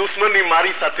 યઝીદની દુશ્મની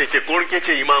મારી સાથે છે. કોણ કે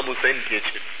છે? ઇમામ હુસૈન કે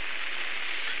છે.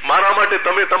 મારા માટે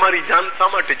તમે તમારી જાન શા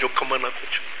માટે જોખમમાં નાખો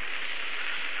છો?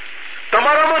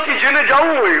 તમારામાંથી જેને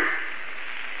જવું હોય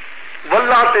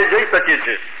વલ્લાહ તે જઈ શકે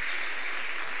છે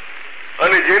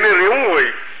અને જેને રહેવું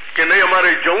હોય કે નહીં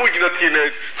અમારે જવું જ નથી ને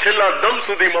છેલ્લા દમ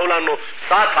સુધી મૌલાનો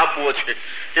સાથ આપવો છે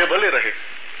એ ભલે રહે.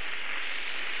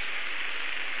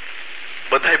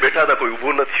 બધાય બેઠા હતા, કોઈ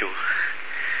ઊભું નથી.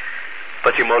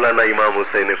 પછી મૌલાના ઇમામ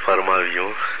હુસૈને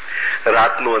ફરમાવ્યું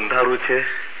રાતનું અંધારું છે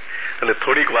અને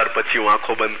થોડીક વાર પછી હું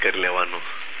આંખો બંધ કરી લેવાનો.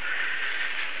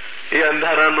 એ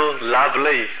અંધારાનો લાભ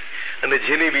લઈ અને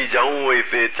જેને બી જવું હોય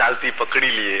તે ચાલતી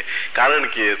પકડી લઈએ. કારણ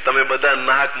કે તમે બધા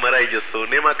નાક મરાઈ જશો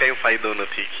ને એમાં કઈ ફાયદો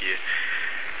નથી. કે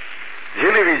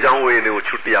જેને બી જવું હોય એને હું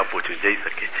છૂટી આપું છું, જઈ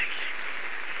શકે છે.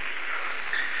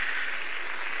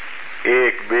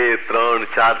 1 2 3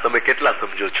 4 તમે કેટલા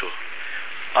સમજો છો?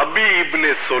 અબી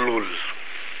ઇબ્ને સોલુલ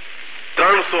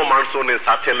 300 માણસોને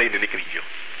સાથે લઈને નીકળી ગયો.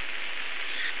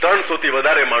 300 થી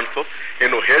વધારે માણસો.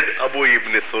 એનો હેડ અબુ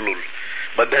ઇબ્ને સોલુલ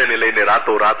બધાને લઈને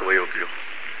રાતો રાત વયો ગયો.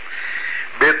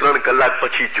 2-3 કલાક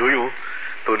પછી જોયું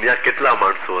તો ત્યાં કેટલા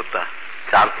માણસો હતા?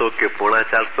 400 કે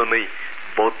 450 નહીં,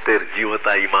 72 જીવ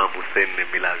હતા ઇમામ હુસૈનને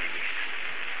મિલાવીને.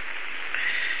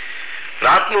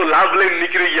 રાતનો લાભ લઈને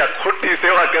નીકળી ગયા. ખોટી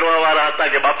સેવા કરવા વાળા હતા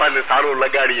કે બાપાને સારો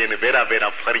લગાડીએ ને બેરા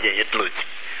બેરા ફરીએ એટલું જ.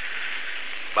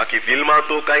 બાકી દિલમાં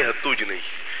તો કઈ હતું જ નહીં.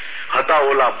 હતા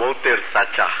ઓલા 72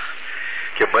 સાચા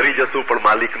કે મરી જશું પણ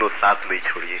માલિકનો સાથ નહીં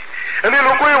છોડીએ. અને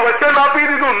લોકોએ વચન આપી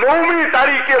દીધું. 9મી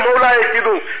તારીખે મૌલાએ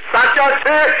કીધું સાચા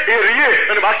છે એ રીએ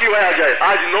અને બાકી વયા જાય.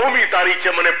 આજ 9મી તારીખ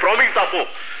છે, મને પ્રોમિસ આપો,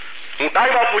 હું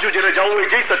ટાઈમ આપું છું, જેને જવું હોય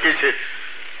જઈ શકે છે.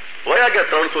 વયા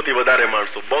ગયા 300 થી વધારે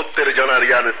માણસો. 72 જણા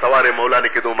રહ્યા અને સવારે મૌલાને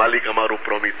કીધું માલિક અમારું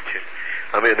પ્રોમિસ છે.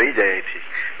 અમે નહીં જાય અહીંથી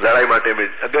લડાઈ માટે.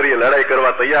 અગર એ લડાઈ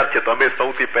કરવા તૈયાર છે તો અમે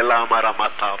સૌથી પહેલા અમારા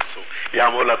માથા આપશું.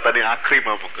 યા મોલા તને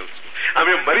આખરીમાં મોકલશું.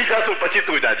 અમે મરી જાશું પછી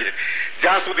તું જાજે.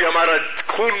 જ્યાં સુધી અમારા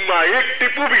ખૂનમાં એક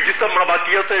ટીપું બી જિસ્મમાં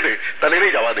બાકી હશે ને તને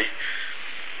નહીં જવા દઈ.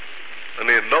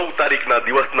 અને 9 તારીખના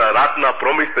દિવસના રાતના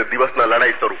પ્રોમિસ દિવસના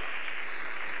લડાઈ શરૂ.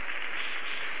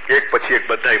 એક પછી એક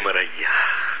બધાય મરાઈ ગયા.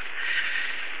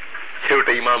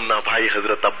 છેવટે ઇમામના ભાઈ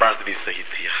હઝરત અબ્બાસની શહીદ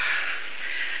થયા.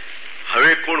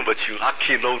 હવે કોણ બચ્યું?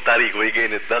 આખી 9 તારીખ વહી ગઈ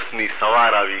ને 10ની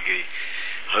સવાર આવી ગઈ.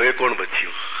 હવે કોણ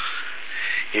બચ્યું?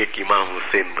 એક ઇમામ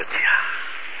હુસેન બચ્યા.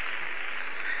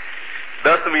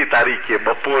 10મી તારીખે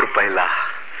બપોર પહેલા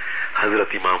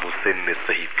હઝરત ઇમામ હુસેનને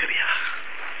શહીદ કર્યા.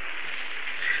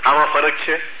 આમાં ફરક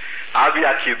છે. આ બી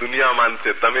આખી દુનિયા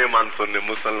માનશે, તમે માનશો ને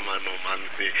મુસલમાનો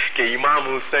માનશે કે ઇમામ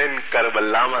હુસૈન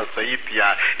કરબલામાં શહીદ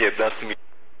થયા. એ 10મી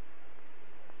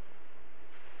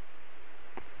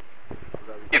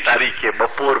તારીખે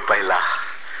બપોર પહેલા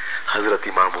હઝરત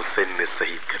ઇમામ હુસૈનને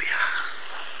શહીદ કર્યા.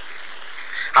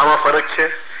 આમાં ફરક છે.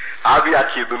 આ બી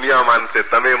આખી દુનિયા માનશે,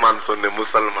 તમે માનશો ને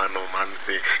મુસલમાનો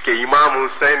માનશે કે ઇમામ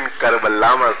હુસૈન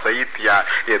કરબલામાં શહીદ થયા.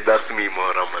 એ 10મી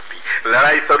મોહરમ હતી.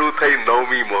 લડાઈ શરૂ થઈ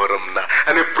 9મી મોહરમના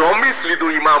અને પ્રોમિસ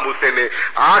લીધું ઇમામ હુસૈને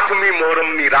 8મી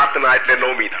મોહરમની રાતના એટલે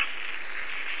 9મીના.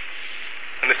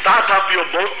 અને સાથ આપ્યો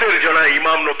 72 જણા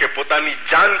ઇમામનો કે પોતાની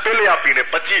જાન પેલે આપીને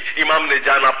પછી ઇમામને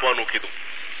જાન આપવાનું કીધું.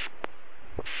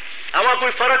 આમાં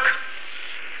કોઈ ફરક?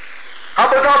 આ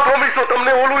બધા પ્રોમિસો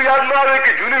તમને ઓલું યાદ ના આવે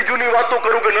કે જૂની જૂની વાતો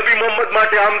કરું કે નબી મોહમ્મદ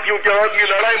માટે આમ થયું કે હદની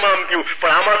લડાઈમાં આમ થયું,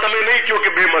 પણ આમાં તમે નહીં કહો કે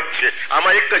 2 મત છે.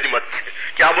 આમાં એક જ મત છે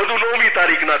કે આ બધું 9મી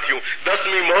તારીખ ના થયું.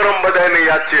 10મી મોહરમ બધાને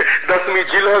યાદ છે, 10મી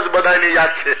જિલહજ બધાને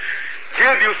યાદ છે. જે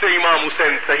દિવસે ઇમામ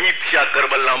હુસૈન શહીદ થયા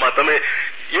કરબલામાં, તમે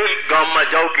એ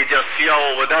ગામમાં જાઓ કે જ્યાં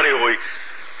શિયાઓ વધારે હોય,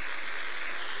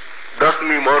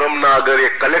 10મી મોહરમના અગર એ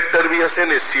કલેક્ટર બી હશે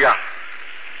ને શિયા,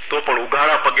 તો પણ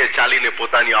ઉઘાડા પગે ચાલીને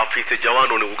પોતાની ઓફિસે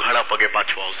જવાનો ને ઉઘાડા પગે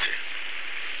પાછો આવશે.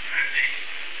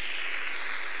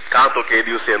 કાં તો કે એ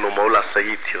દિવસે એનો મૌલા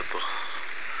શહીદ થયો હતો.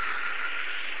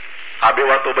 આ 2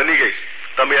 વાતો બની ગઈ.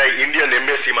 તમે આ ઇન્ડિયન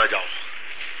એમ્બેસીમાં જાઓ,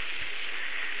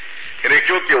 એને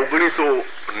કહો કે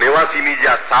 1989ની જે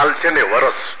આ સાલ છે ને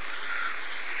વરસ,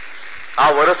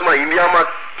 આ વર્ષમાં ઇન્ડિયામાં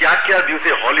ક્યાં ક્યાં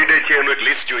દિવસે હોલિડે છે એનું એક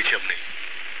લિસ્ટ જોઈ છે અમને.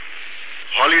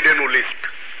 હોલિડેનું લિસ્ટ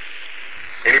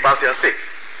એની પાસે હશે.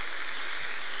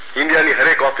 ઇન્ડિયાની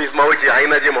હરેક ઓફિસમાં હોય છે.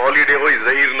 અહીંના જેમ હોલિડે હોય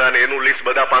ઝહીરના ને એનું લિસ્ટ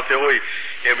બધા પાસે હોય,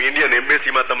 એમ ઇન્ડિયન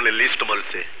એમ્બેસીમાં તમને લિસ્ટ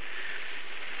મળશે.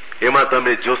 એમાં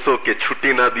તમે જોશો કે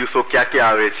છુટ્ટીના દિવસો ક્યાં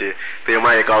ક્યાં આવે છે. તો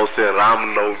એમાં એક આવશે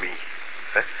રામનવમી.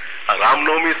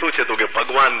 રામનવમી શું છે? તો કે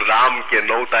ભગવાન રામ કે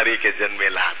 9 તારીખે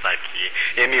જન્મેલા હતા કે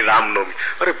એની રામનવમી.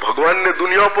 અરે ભગવાનને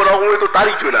દુનિયા પર આવવું હોય તો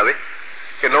તારીખ જોઈને આવે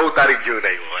કે 9 તારીખ જોઈને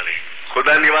આવ્યો. અરે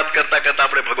ખુદાની વાત કરતા કરતા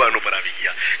આપણે ભગવાન ઉપર આવી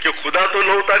ગયા કે ખુદા તો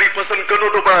 9 તારીખ પસંદ કરતો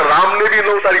હતો, પણ રામને બી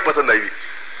 9 તારીખ પસંદ આવી.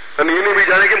 અને એને બી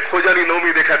જાણે કેમ ખોજાની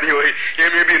 9મી દેખાતી હોય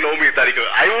એમ એ બી 9મી તારીખ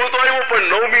આવ્યો તો આવ્યો, પણ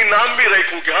 9મી નામ બી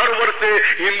રાખ્યું કે હર વર્ષે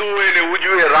હિન્દુઓ એને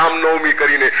ઉજવે રામનવમી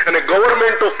કરીને. અને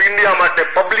ગવર્મેન્ટ ઓફ ઇન્ડિયા માટે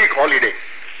પબ્લિક હોલિડે.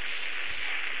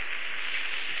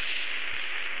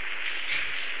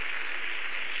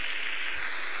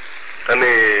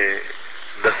 અને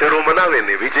દશેરો મનાવે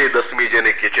ને વિજયદશમી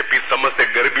જેને કે છે, પીર સમસ્તે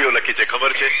ગરબીઓ લખી છે,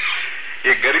 ખબર છે?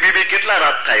 એ ગરબી બી કેટલા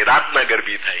રાત થાય? રાતના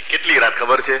ગરબી થાય. કેટલી રાત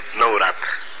ખબર છે? 9 રાત.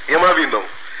 એમાં બી 9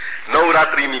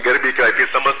 નવરાત્રીની ગરબી કહેવાય. પીર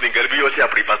સમસની ગરબીઓ છે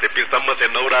આપણી પાસે. પીર સમસે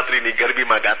નવરાત્રીની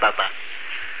ગરબીમાં ગાતા હતા.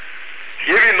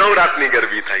 એવી 9 રાતની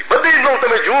ગરબી થાય. બધી 9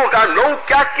 તમે જુઓ કે આ 9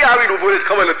 ક્યાં ક્યાં આવીને ઉભો રહે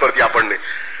ખબર નથી પડતી આપણને.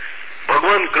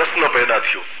 ભગવાન કૃષ્ણ પેદા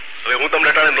થયો. હવે હું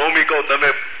તમને ટાણે 9મી કહું, તમે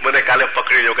મને કાલે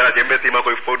પકડી લો, કદાચ એમ્બેસીમાં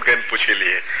કોઈ ફોન કરીને પૂછી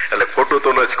લઈએ, એટલે ખોટું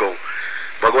તો ન જ કહું.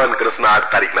 ભગવાન કૃષ્ણ 8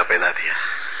 તારીખના પેદા થયા.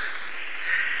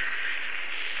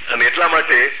 અને એટલા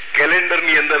માટે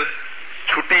કેલેન્ડરની અંદર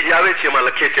છુટ્ટી જે આવે છે એમાં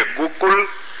લખે છે ગોકુલ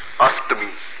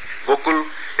અષ્ટમી. ગોકુલ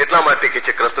એટલા માટે કે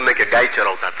છે કૃષ્ણને કે ગાય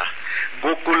ચરાવતા હતા.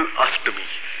 ગોકુલ અષ્ટમી.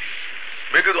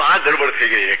 મેં કીધું આ ગડબડ થઈ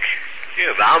ગઈ એક કે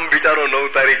રામ બિચારો 9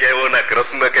 તારીખે આવ્યો ને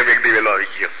કૃષ્ણ કેમ એક દી વહેલો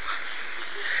આવી ગયો.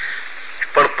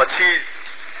 પણ પછી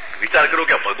વિચાર કરો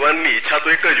કે ભગવાનની ઈચ્છા તો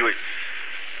એક જ હોય.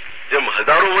 જેમ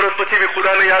હજારો વર્ષ પછી બી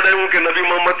ખુદાને યાદ આવ્યું કે નબી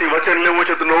મોહમ્મદથી વચન લેવું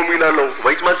છે તો 9મી ના લઉં.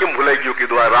 વચમાં કેમ ભૂલાઈ ગયું?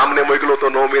 કીધું આ રામને મોકલો તો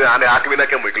 9મી આને 8મી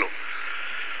ના કેમ મોકલો?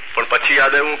 પણ પછી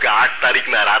યાદ આવ્યું કે 8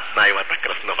 તારીખના રાતના આવ્યા હતા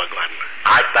કૃષ્ણ ભગવાન.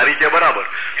 8 તારીખે બરાબર,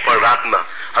 પણ રાતના.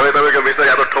 હવે તમે કે મિસ્ટર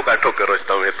આ તો ઠોકાઠોક કરો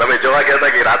છો. તમે જવા ગયા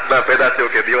હતા કે રાતના પેદા થયો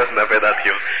કે દિવસના પેદા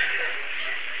થયો?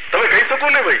 તમે કહી શકો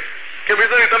ને ભાઈ કે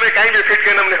મિસ્ટર તમે કાંઈ બી ફિટ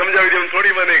કરીને અમને સમજાવી દે,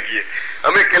 થોડી મને કહીએ.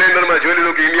 અમે કેલેન્ડરમાં જોઈ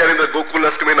લીધું કે ઇન્ડિયાની અંદર ગોકુલ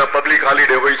અષ્ટમીના પબ્લિક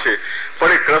હોલિડે હોય છે,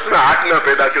 પણ એ કૃષ્ણ 8ના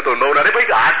પેદા થયો તો 9ના. અરે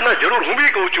ભાઈ 8ના જરૂર હું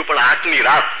બી કહું છું, પણ 8ની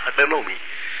રાત એટલે 9મી.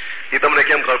 એ તમને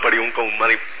કેમ ખબર પડી? હું કહું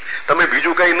મારી તમે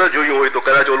બીજું કઈ ન જોયું હોય તો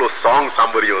કદાચ ઓલો સોંગ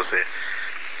સાંભળ્યો હશે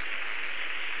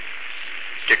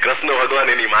કે કૃષ્ણ ભગવાન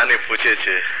એની માને પૂછે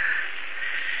છે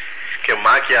કે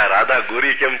માં કે આ રાધા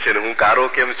ગોરી કેમ છે ને હું કારો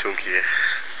કેમ છું કે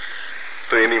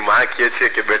તો એની માં કહે છે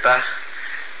કે બેટા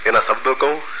એના શબ્દો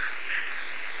કહું,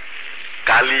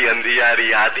 काली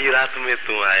अंधियारी आधी रात में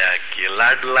तू आया कि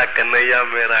लाडला कन्हैया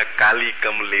मेरा काली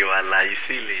कमली वाला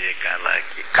इसीलिए काला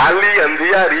की काली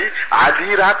अंधियारी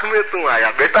आधी रात में तू आया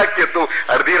बेटा કે તું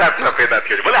અડધી રાતના પેદા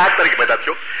થયો, ભલે 8 તારીખે પેદા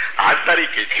થયો, 8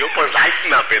 તારીખે થયો પણ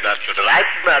રાતના પેદા થયો,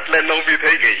 રાતના એટલે 9મી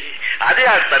થઈ ગઈ, આજે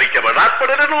 8 તારીખે પણ રાત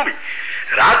પડે એટલે 9મી,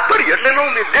 રાત પડી એટલે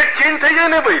 9મી, ડેટ ચેન્જ થઈ જાય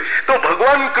ને ભાઈ. તો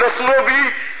ભગવાન કૃષ્ણ બી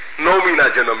 9મીના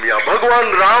જન્મ્યા,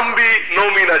 ભગવાન રામ બી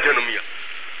 9મીના જન્મ્યા,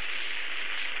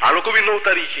 આ લોકો બી 9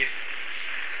 તારીખે.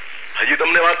 હજી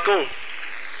તમને વાત કહું,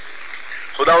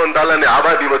 ખુદાવંદ તાલાને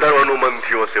આબાદી વધારવાનું મન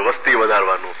થયું હશે, વસ્તી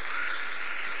વધારવાનું,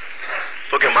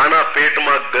 તો કે માના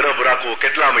પેટમાં ગર્ભ રાખવો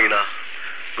કેટલા મહિના?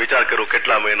 વિચાર કરો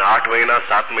કેટલા મહિના? 8 મહિના,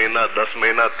 7 મહિના, 10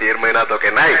 મહિના, 13 મહિના, તો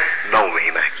કે નહીં 9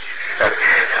 મહિના.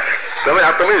 તમે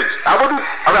આ બધું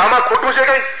હવે આમાં ખોટું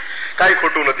છે કઈ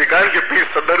ખોટું નથી, કારણ કે પીર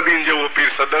સદરદીન જેવો પીર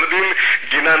સદરદીન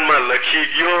ગિનાનમાં લખી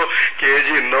ગયો કે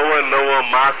જે નવો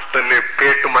માસ તને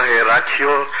પેટમાં હે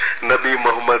રાખ્યો, નબી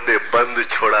મોહમ્મદે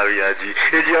બંધ છોડાવ્યાજી,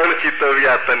 એ જે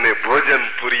અણચિતવ્યા તને ભોજન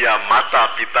પુર્યા, માતા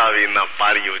પિતા વિના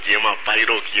પાર્યો, જેમાં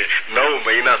પાયરો કે 9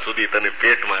 મહિના સુધી તને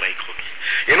પેટમાં રાખ્યો,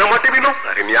 એના માટે બી નો,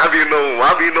 અરે ન્યા બી નો,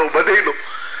 વા બી નો, બધે નો.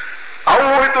 આવું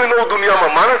હોય તો 9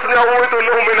 દુનિયામાં માણસને આવું હોય તો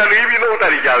 9 મહિના એ બી 9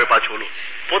 તારીખે આવે, પાછો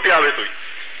પોતે આવે તો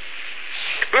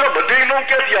પેલા બધે 9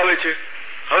 ક્યાંથી આવે છે?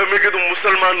 હવે મેં કીધું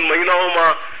મુસલમાન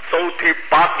મહિનાઓમાં સૌથી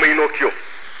પાક મહિનો કયો?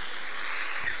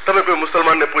 તમે કોઈ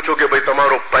મુસલમાનને પૂછો કે ભાઈ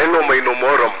તમારો પહેલો મહિનો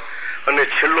મોહરમ અને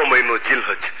છેલ્લો મહિનો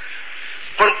જિલહજ,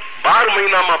 પણ 12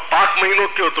 મહિનામાં પાક મહિનો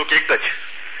કયો? તો કે એક જ.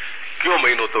 કયો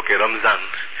મહિનો? તો કે રમઝાન.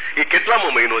 એ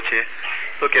કેટલામો મહિનો છે?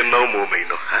 તો કે 9મો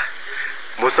મહિનો.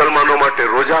 મુસલમાનો માટે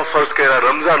રોજા ફર્જ કર્યા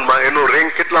રમઝાનમાં, એનો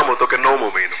રેન્ક કેટલામો? તો કે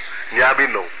 9મો મહિનો. ત્યાં બી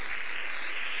 9.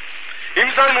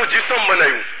 ઇન્સાનનું જિસ્મ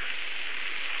બનાવ્યું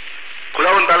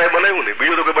ખુદાવંદ તાલાએ બનાવ્યું ને,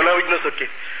 બીજું તો કોઈ બનાવી જ ન શકે.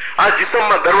 આ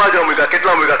જિસ્મમાં દરવાજા મૂક્યા,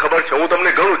 કેટલા મૂક્યા ખબર છે? હું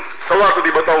તમને ઘણું સવાર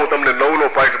સુધી બતાવું તમને 9નો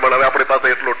પોઈન્ટ, પણ હવે આપણી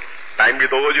પાસે એટલો ટાઈમ બી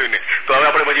તો હોવો જોઈએ ને, તો હવે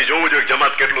આપણે પછી જોવું જોઈએ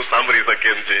જમાત કેટલું સાંભળી શકે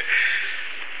એમ છે.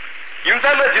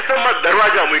 ઇન્સાનના જિસ્મમાં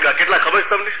દરવાજા મૂક્યા, કેટલા ખબર છે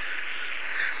તમને?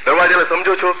 દરવાજાને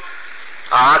સમજો છો?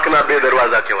 આ આંખના 2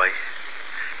 દરવાજા કહેવાય,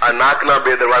 આ નાકના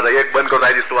 2 દરવાજા, એક બંધ કરો તો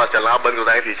અહીંથી શ્વાસ ચાલે, આ બંધ કરો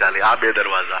તો અહીંથી ચાલે, આ 2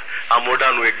 દરવાજા, આ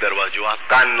મોઢાનું 1 દરવાજો, આ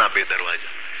કાનના 2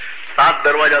 દરવાજા, 7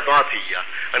 દરવાજા તો આ થઈ ગયા,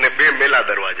 અને 2 મેલા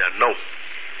દરવાજા, 9.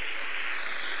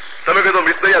 તમે કીધું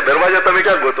મિસ્ત્રી દરવાજા તમે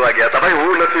ક્યાં ગોતવા ગયા હતા? ભાઈ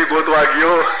હું નથી ગોતવા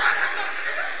ગયો,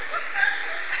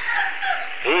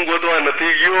 હું ગોતવા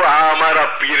નથી ગયો, આ અમારા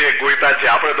પીરે ગોઈતા છે,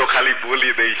 આપણે તો ખાલી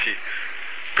બોલી દઈ છીએ.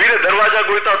 પીરે દરવાજા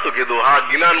ગોઈતા તો કીધું, હા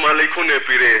જ્ઞાનમાં લખ્યું ને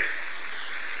પીરે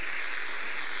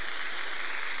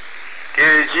કે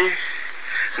જી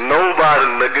 9 બાર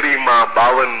નગરીમાં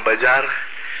 52 બજાર,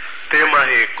 તેમાં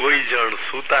હે કોઈ જણ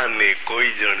સૂતા ને કોઈ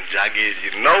જણ જાગે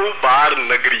જી. 9 બાર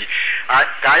નગરી, આ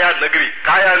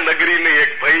કાયા નગરીને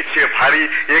એક ભય છે ભારી,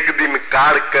 એક દિન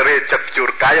કાળ કરે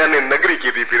ચકચોર. કાયાને નગરી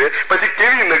કીધી પીરે, પછી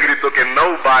કેવી નગરી? તો કે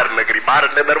 9 બાર નગરી, 12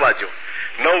 એટલે દરવાજો,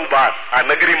 9 બાર, આ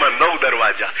નગરીમાં 9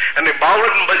 દરવાજા, અને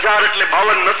 52 બજાર એટલે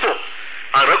 52 નસો,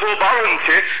 આ રગો 52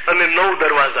 છે અને 9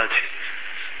 દરવાજા છે.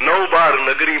 9 બાર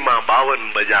નગરીમાં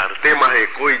 52 બજાર, તેમાં હે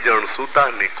કોઈ જણ સૂતા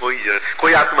ને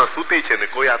કોઈ આત્મા સૂતી છે ને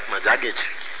કોઈ આત્મા જાગે છે.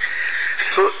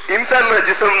 તો ઇન્સાનના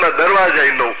જિસ્મના દરવાજા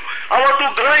 9. આવા તો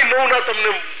ઘણા 9ના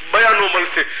તમને બયાનો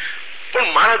મળશે,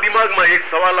 પણ મારા દિમાગમાં એક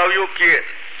સવાલ આવ્યો કે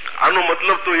આનો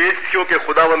મતલબ તો એ જ થયો કે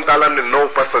ખુદાવંદ તાલાને 9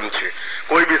 પસંદ છે.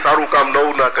 કોઈ બી સારું કામ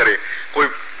 9 ના કરે, કોઈ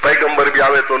પૈગંબર બી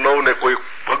આવે તો 9 ને કોઈ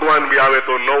ભગવાન બી આવે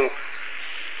તો 9,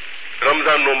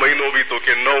 રમઝાનનો મહિનો બી તો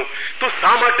કે 9. તો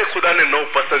શા માટે ખુદાને 9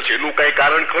 પસંદ છે? એનું કઈ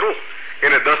કારણ ખરું?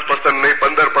 એને 10 પસંદ નહીં,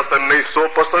 15 પસંદ નહીં, 100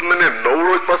 પસંદ નહીં,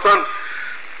 9 જ પસંદ?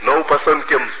 9 પસંદ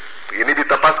કેમ? એની બી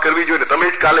તપાસ કરવી જોઈએ ને.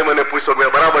 તમે જ કાલે મને પૂછો મેં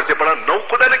બરાબર છે, પણ આ 9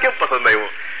 ખુદાને કેમ પસંદ આવ્યો?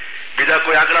 બીજા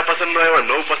કોઈ આંકડા પસંદ ન આવ્યા,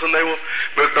 9 પસંદ આવ્યો?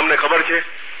 તમને ખબર છે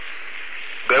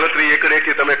ગણતરી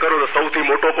એકડેથી તમે કરો તો સૌથી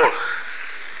મોટો કોણ?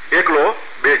 એકલો,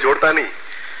 2 જોડતા નહીં,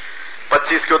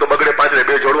 25 કયો તો બગડે 5 ને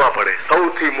 2 જોડવા પડે.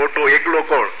 સૌથી મોટો એકલો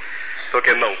કોણ? તો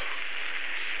કે 9.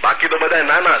 બાકી તો બધા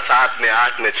નાના, 7 ને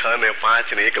 8 ને 6 ને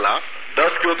 5 ને એકલા.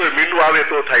 10 કયો તો મીંડું આવે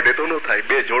તો થાય, નહીં તો ન થાય,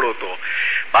 2 જોડો તો.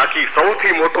 બાકી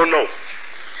સૌથી મોટો 9,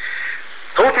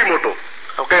 સૌથી મોટો.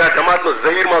 આ જમાતનો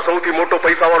ઝહીરમાં સૌથી મોટો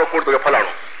પૈસા વાળો કોણ? તો કે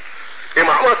ફલાણો.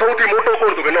 એમાં આમાં સૌથી મોટો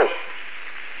કોણ? તો કે 9.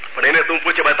 પણ એને તું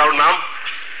પૂછે ભાઈ તારું નામ?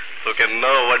 તો કે ન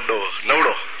વડો,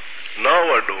 નવડો, ન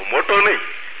વડો, મોટો નહીં.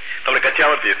 તમને કચ્છી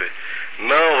આવડતી હશે.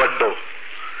 ન વડો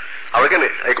આવે કે ને,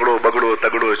 એકડો, બગડો,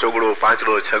 તગડો, ચોગડો,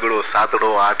 5ડો, 6ડો, 7ડો,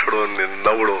 8ડો ને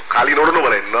 9ડો. ખાલી 9 નો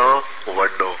બોલે, ન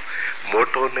વડો,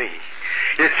 મોટો નહીં.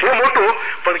 એ છે મોટો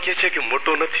પણ કે છે કે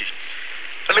મોટો નથી.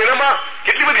 એટલે એનામાં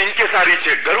કેટલી બધી ઇન્કેસારી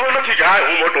છે. ગર્વ નથી કે હા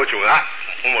હું મોટો છું, હા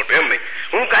હું મોટો, એમ નહીં,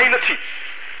 હું કાંઈ નથી.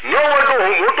 નો વર્ડો,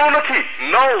 હું મોટો નથી.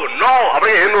 નો નો,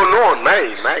 આપણે એનો નો,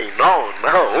 નહીં નો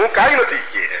નો, હું કાંઈ નથી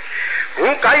કે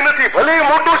હું કાંઈ નથી. ભલે એ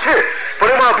મોટો છે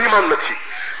પણ એમાં અભિમાન નથી.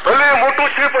 ભલે એ મોટો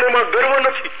છે પણ એમાં ગર્વ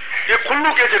નથી. એ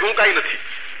ખુલ્લું કે છે કે હું કાંઈ નથી,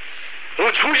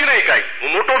 હું છું જ નહીં કાંઈ,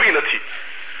 હું મોટો બી નથી.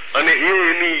 અને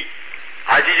એની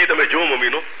આજીજી તમે જો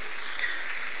મમ્મીનો,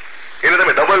 એને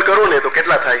તમે ડબલ કરો ને તો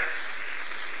કેટલા થાય?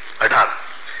 18.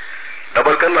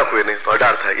 ડબલ કરી નાખો એને તો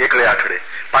 18 થાય, એકડે આઠડે.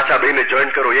 પાછા બેને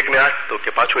જોઈન્ટ કરો, 1 ને 8 તો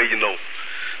કે પાછો એ જ 9.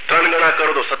 3 ગણા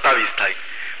કરો તો 27 થાય.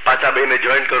 પાછા બેને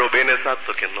જોઈન્ટ કરો, 2 ને 7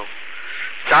 તો કે 9.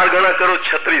 4 ગણા કરો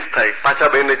 36 થાય. પાછા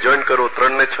બેને જોઈન્ટ કરો, 3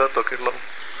 ને 6 તો કે 9.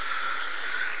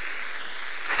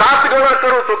 7 ગણા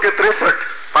કરો તો કે 63.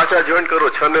 પાછા જોઈન્ટ કરો,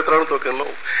 6 ને 3 તો કે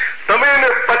 9. તમે એને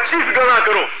 25 ગણા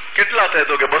કરો, કેટલા થાય?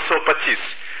 તો કે 225.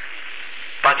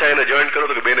 પાછા એને જોઈન્ટ કરો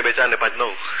તો કે 2 ને 2 4 ને 5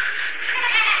 9.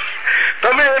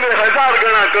 તમે એને 1000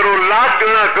 ગણા કરો, લાખ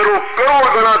ગણા કરો, કરોડ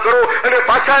ગણા કરો અને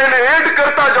પાછા એને એડ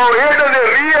કરતા જાઓ, એડ અને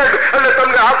રીએડ, એટલે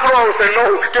તમને આંકડો આવશે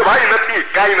 9 કે ભાઈ નથી,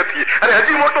 કાંઈ નથી. અને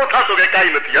હજી મોટો થતો કે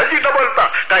કાંઈ નથી, હજી ડબલતા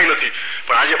કાંઈ નથી.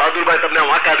 પણ આજે બહાદુરભાઈ તમને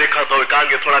વાંકા દેખાતો હોય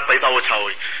કારણ કે થોડાક પૈસા ઓછા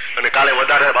હોય, અને કાલે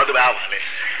વધારે બહાદુરભાઈ આ વાલે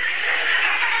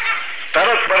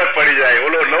તરત ફરક પડી જાય.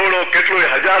 ઓલો નવડો કેટલો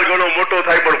 1000 ગણો મોટો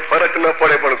થાય પણ ફરક ન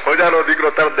પડે, પણ ખોજાનો દીકરો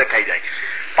તરત દેખાઈ જાય.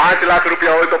 5 લાખ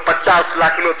રૂપિયા હોય તો 50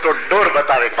 લાખનો તો ડોર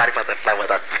બતાવે મારી પાસે એટલા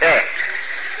બધા છે.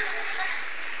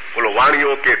 ઓલો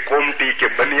વાણીઓ કે કોમટી કે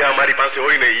બનિયા મારી પાસે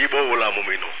હોય ને, એ બહુ ઓલા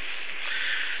મમ્મીનો.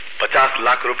 50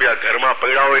 લાખ રૂપિયા ઘરમાં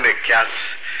પડ્યા હોય ને ક્યાસ,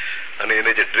 અને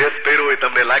એને જે ડ્રેસ પહેર્યો હોય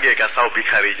તમને લાગે કે આ સાવ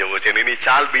ભિખારી જવો છે, એની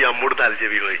ચાલ બી આ મૂળધાલ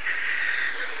જેવી હોય.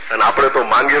 અને આપણે તો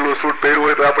માંગેલું સૂટ પહેર્યું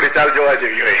હોય તો આપણી ચાલ જવા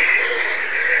જેવી હોય,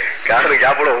 કારણ કે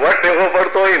આપણો વટ એવો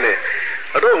પડતો હોય ને.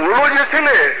 ઓલો જે છે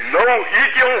ને 9, એ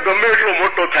કે હું ગમે એટલો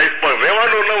મોટો થાય પણ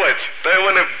રહેવાનો 9 જ. તમે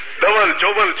મને ડબલ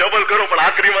ચોબલ કરો પણ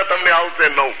આખરીમાં તમને આવશે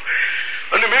 9.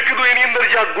 અને મેં કીધું એની અંદર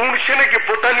જે આ ગુણ છે ને કે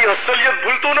પોતાની અસલિયત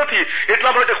ભૂલતો નથી,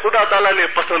 એટલા માટે ખુદા તાલાને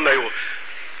પસંદ આવ્યો.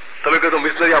 તમે કહો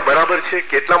મિસ્ટર આ બરાબર છે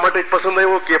કે એટલા માટે જ પસંદ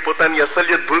આવ્યો કે પોતાની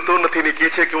અસલિયત ભૂલતો નથી ને કે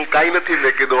છે કે હું કાંઈ નથી?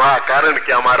 મેં કીધું હા, કારણ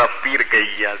કે અમારા પીર કહી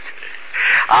ગયા છે.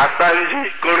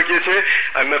 આસાનજી કોણ કે છે?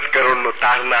 9 કરોડનો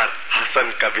તારનાર હસન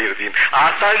કબીર દીન.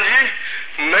 આસાનજી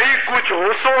નહીં કુછ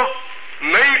હોશો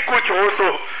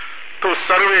તો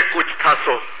સર્વે કુછ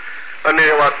થાશો, અને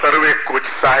એવા સર્વે કુછ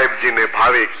સાહેબજીને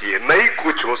ભાવે કીએ. નહીં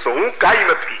કુછ હોશો, હું કાંઈ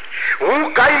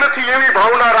નથી એવી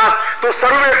ભાવના રાખ તો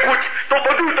સર્વે કુછ, તો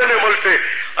બધું તને મળશે.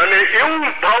 અને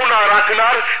એવું ભાવના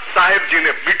રાખનાર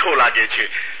સાહેબજીને મીઠો લાગે છે.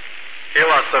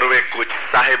 એવા સર્વે કુછ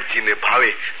સાહેબજીને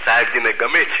ભાવે, સાહેબજીને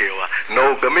ગમે છે, એવા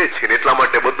 9 ગમે છે ને એટલા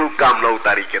માટે બધું કામ 9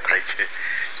 તારીખે થાય છે.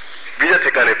 બીજા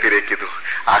ઠેકાણે પીરે કીધું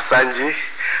આસાનજી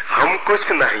હમ કુછ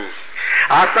નહીં.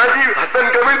 આસાનજી હસન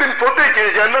કબીરદીન પોતે કે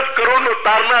છે, 9 કરોડનો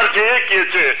તારનાર છે એ કે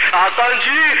છે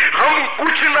આસાનજી હમ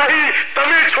કુછ નહીં,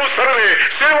 તમે છો સર્વે,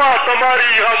 સેવા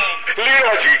તમારી હમ.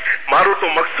 લીલાજી મારું તો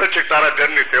મકસદ છે તારા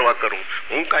ઘરની સેવા કરું,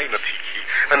 હું કાંઈ નથી.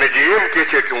 અને જે એમ કે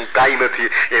છે કે હું કાંઈ નથી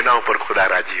એના ઉપર ખુદા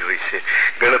રાજી હોય છે.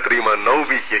 ગણતરીમાં 9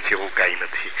 બી કે છે હું કાંઈ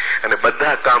નથી, અને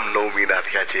બધા કામ 9મીના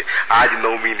થયા છે. આજ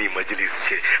 9મીની મજલિસ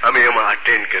છે, અમે એમાં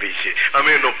અટેન્ડ કરી છે,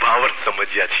 અમે એનો ભાવાર્થ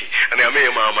સમજ્યા છીએ, અને અમે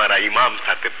એમાં અમારા ઇમામ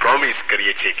સાથે પ્રોમિસ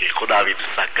કરીએ છીએ કે ખુદાવી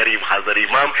દુસા કરીમ હાજર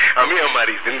ઇમામ, અમે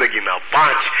અમારી જિંદગીના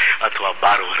 5 અથવા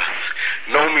 12 વર્ષ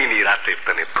 9મીની રાતે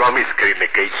તને પ્રોમિસ કરીને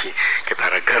કહી છીએ કે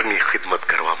તારા ઘરની ખિદમત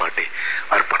કરવા માટે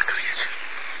અર્પણ કરીએ છીએ.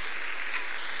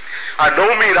 આ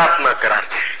 9મી રાતના કરાર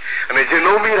છે, અને જે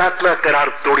 9મી રાતના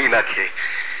કરાર તોડી નાખે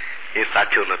એ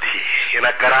સાચો નથી,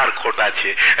 એના કરાર ખોટા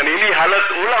છે. અને એની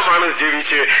હાલત ઓલા માણસ જેવી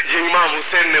છે જે ઇમામ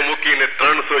હુસેનને મૂકીને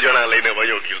 300 જણા લઈને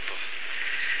વયો ગયો હતો.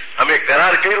 અમે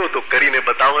કરાર કર્યો તો કરીને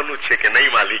બતાવવાનું છે કે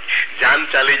નહીં માલિક, જાન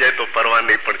ચાલી જાય તો પરવા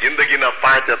નહીં, પણ જિંદગીના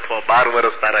 5 અથવા 12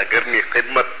 વર્ષ તારા ઘરની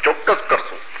ખિદમત ચોક્કસ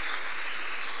કરશું.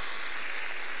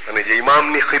 અને જે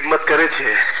ઇમામની ખિદમત કરે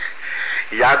છે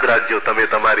યાદ રાખજો, તમે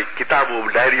તમારી કિતાબો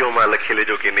ડાયરીઓમાં લખી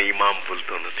લેજો કે નહીં, ઇમામ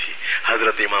ભૂલતો નથી.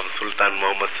 હઝરત ઇમામ સુલતાન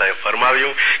મોહમ્મદ સાહેબ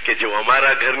ફરમાવ્યું કે જો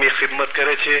અમારા ઘરની ખિદમત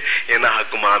કરે છે એના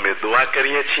હકમાં અમે દુઆ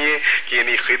કરીએ છીએ કે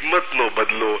એની ખિદમતનો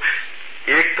બદલો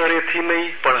 1 તરેથી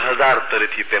નહીં પણ 1000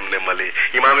 તરેથી તેમને મળે.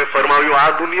 ઇમામે ફરમાવ્યું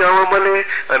આ દુનિયામાં મળે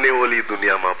અને ઓલી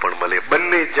દુનિયામાં પણ મળે,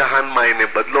 બંને જહાનમાં એને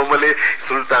બદલો મળે.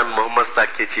 સુલતાન મોહમ્મદ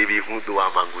સાહેબ કે એવી હું દુઆ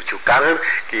માંગુ છું, કારણ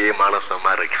કે એ માણસ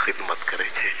અમારી ખિદમત કરે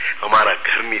છે, અમારા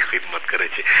ઘરની ખિદમત કરે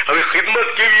છે. હવે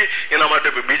ખિદમત કેવી એના માટે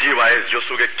બીજી વાયસ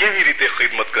જોશું કે કેવી રીતે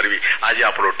ખિદમત કરવી. આજે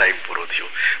આપણો ટાઈમ પૂરો થયો,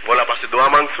 બોલા પાસે દુઆ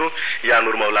માંગશું. યા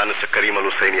નૂર મૌલાના સે કરીમ અલ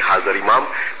હુસૈની હાજર ઇમામ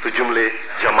તો જુમલે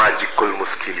જમાજી કુલ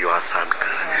મુશ્કેલીઓ આસાન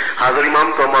કર. હાજર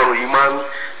ઇમામ તો અમારું ઈમાન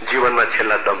જીવનના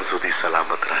છેલ્લા દમ સુધી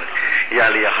સલામત રહે. યા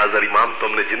અલી હાજર ઇમામ તો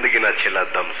અમને જિંદગીના છેલ્લા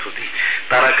દમ સુધી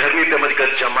તારા ઘરની તેમજ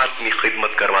ગત જમાતની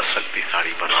ખિદમત કરવા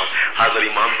શક્તિશાળી બનાવ. હાજર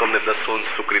ઇમામ તો અમને દસોન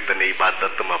સુકરીત અને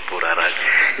ઇબાદતમાં પૂરા રાખ.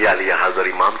 યા અલી હાજર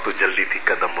ઇમામ તો જલ્દીથી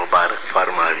કદમ મુબારક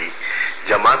ફરમાવી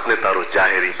જમાતને તારો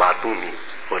જાહેરી બાતોની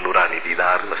व नूरानी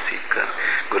दीदार नसीब कर.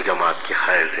 गुरु जमात की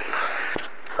खैर जिंदा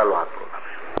सलवात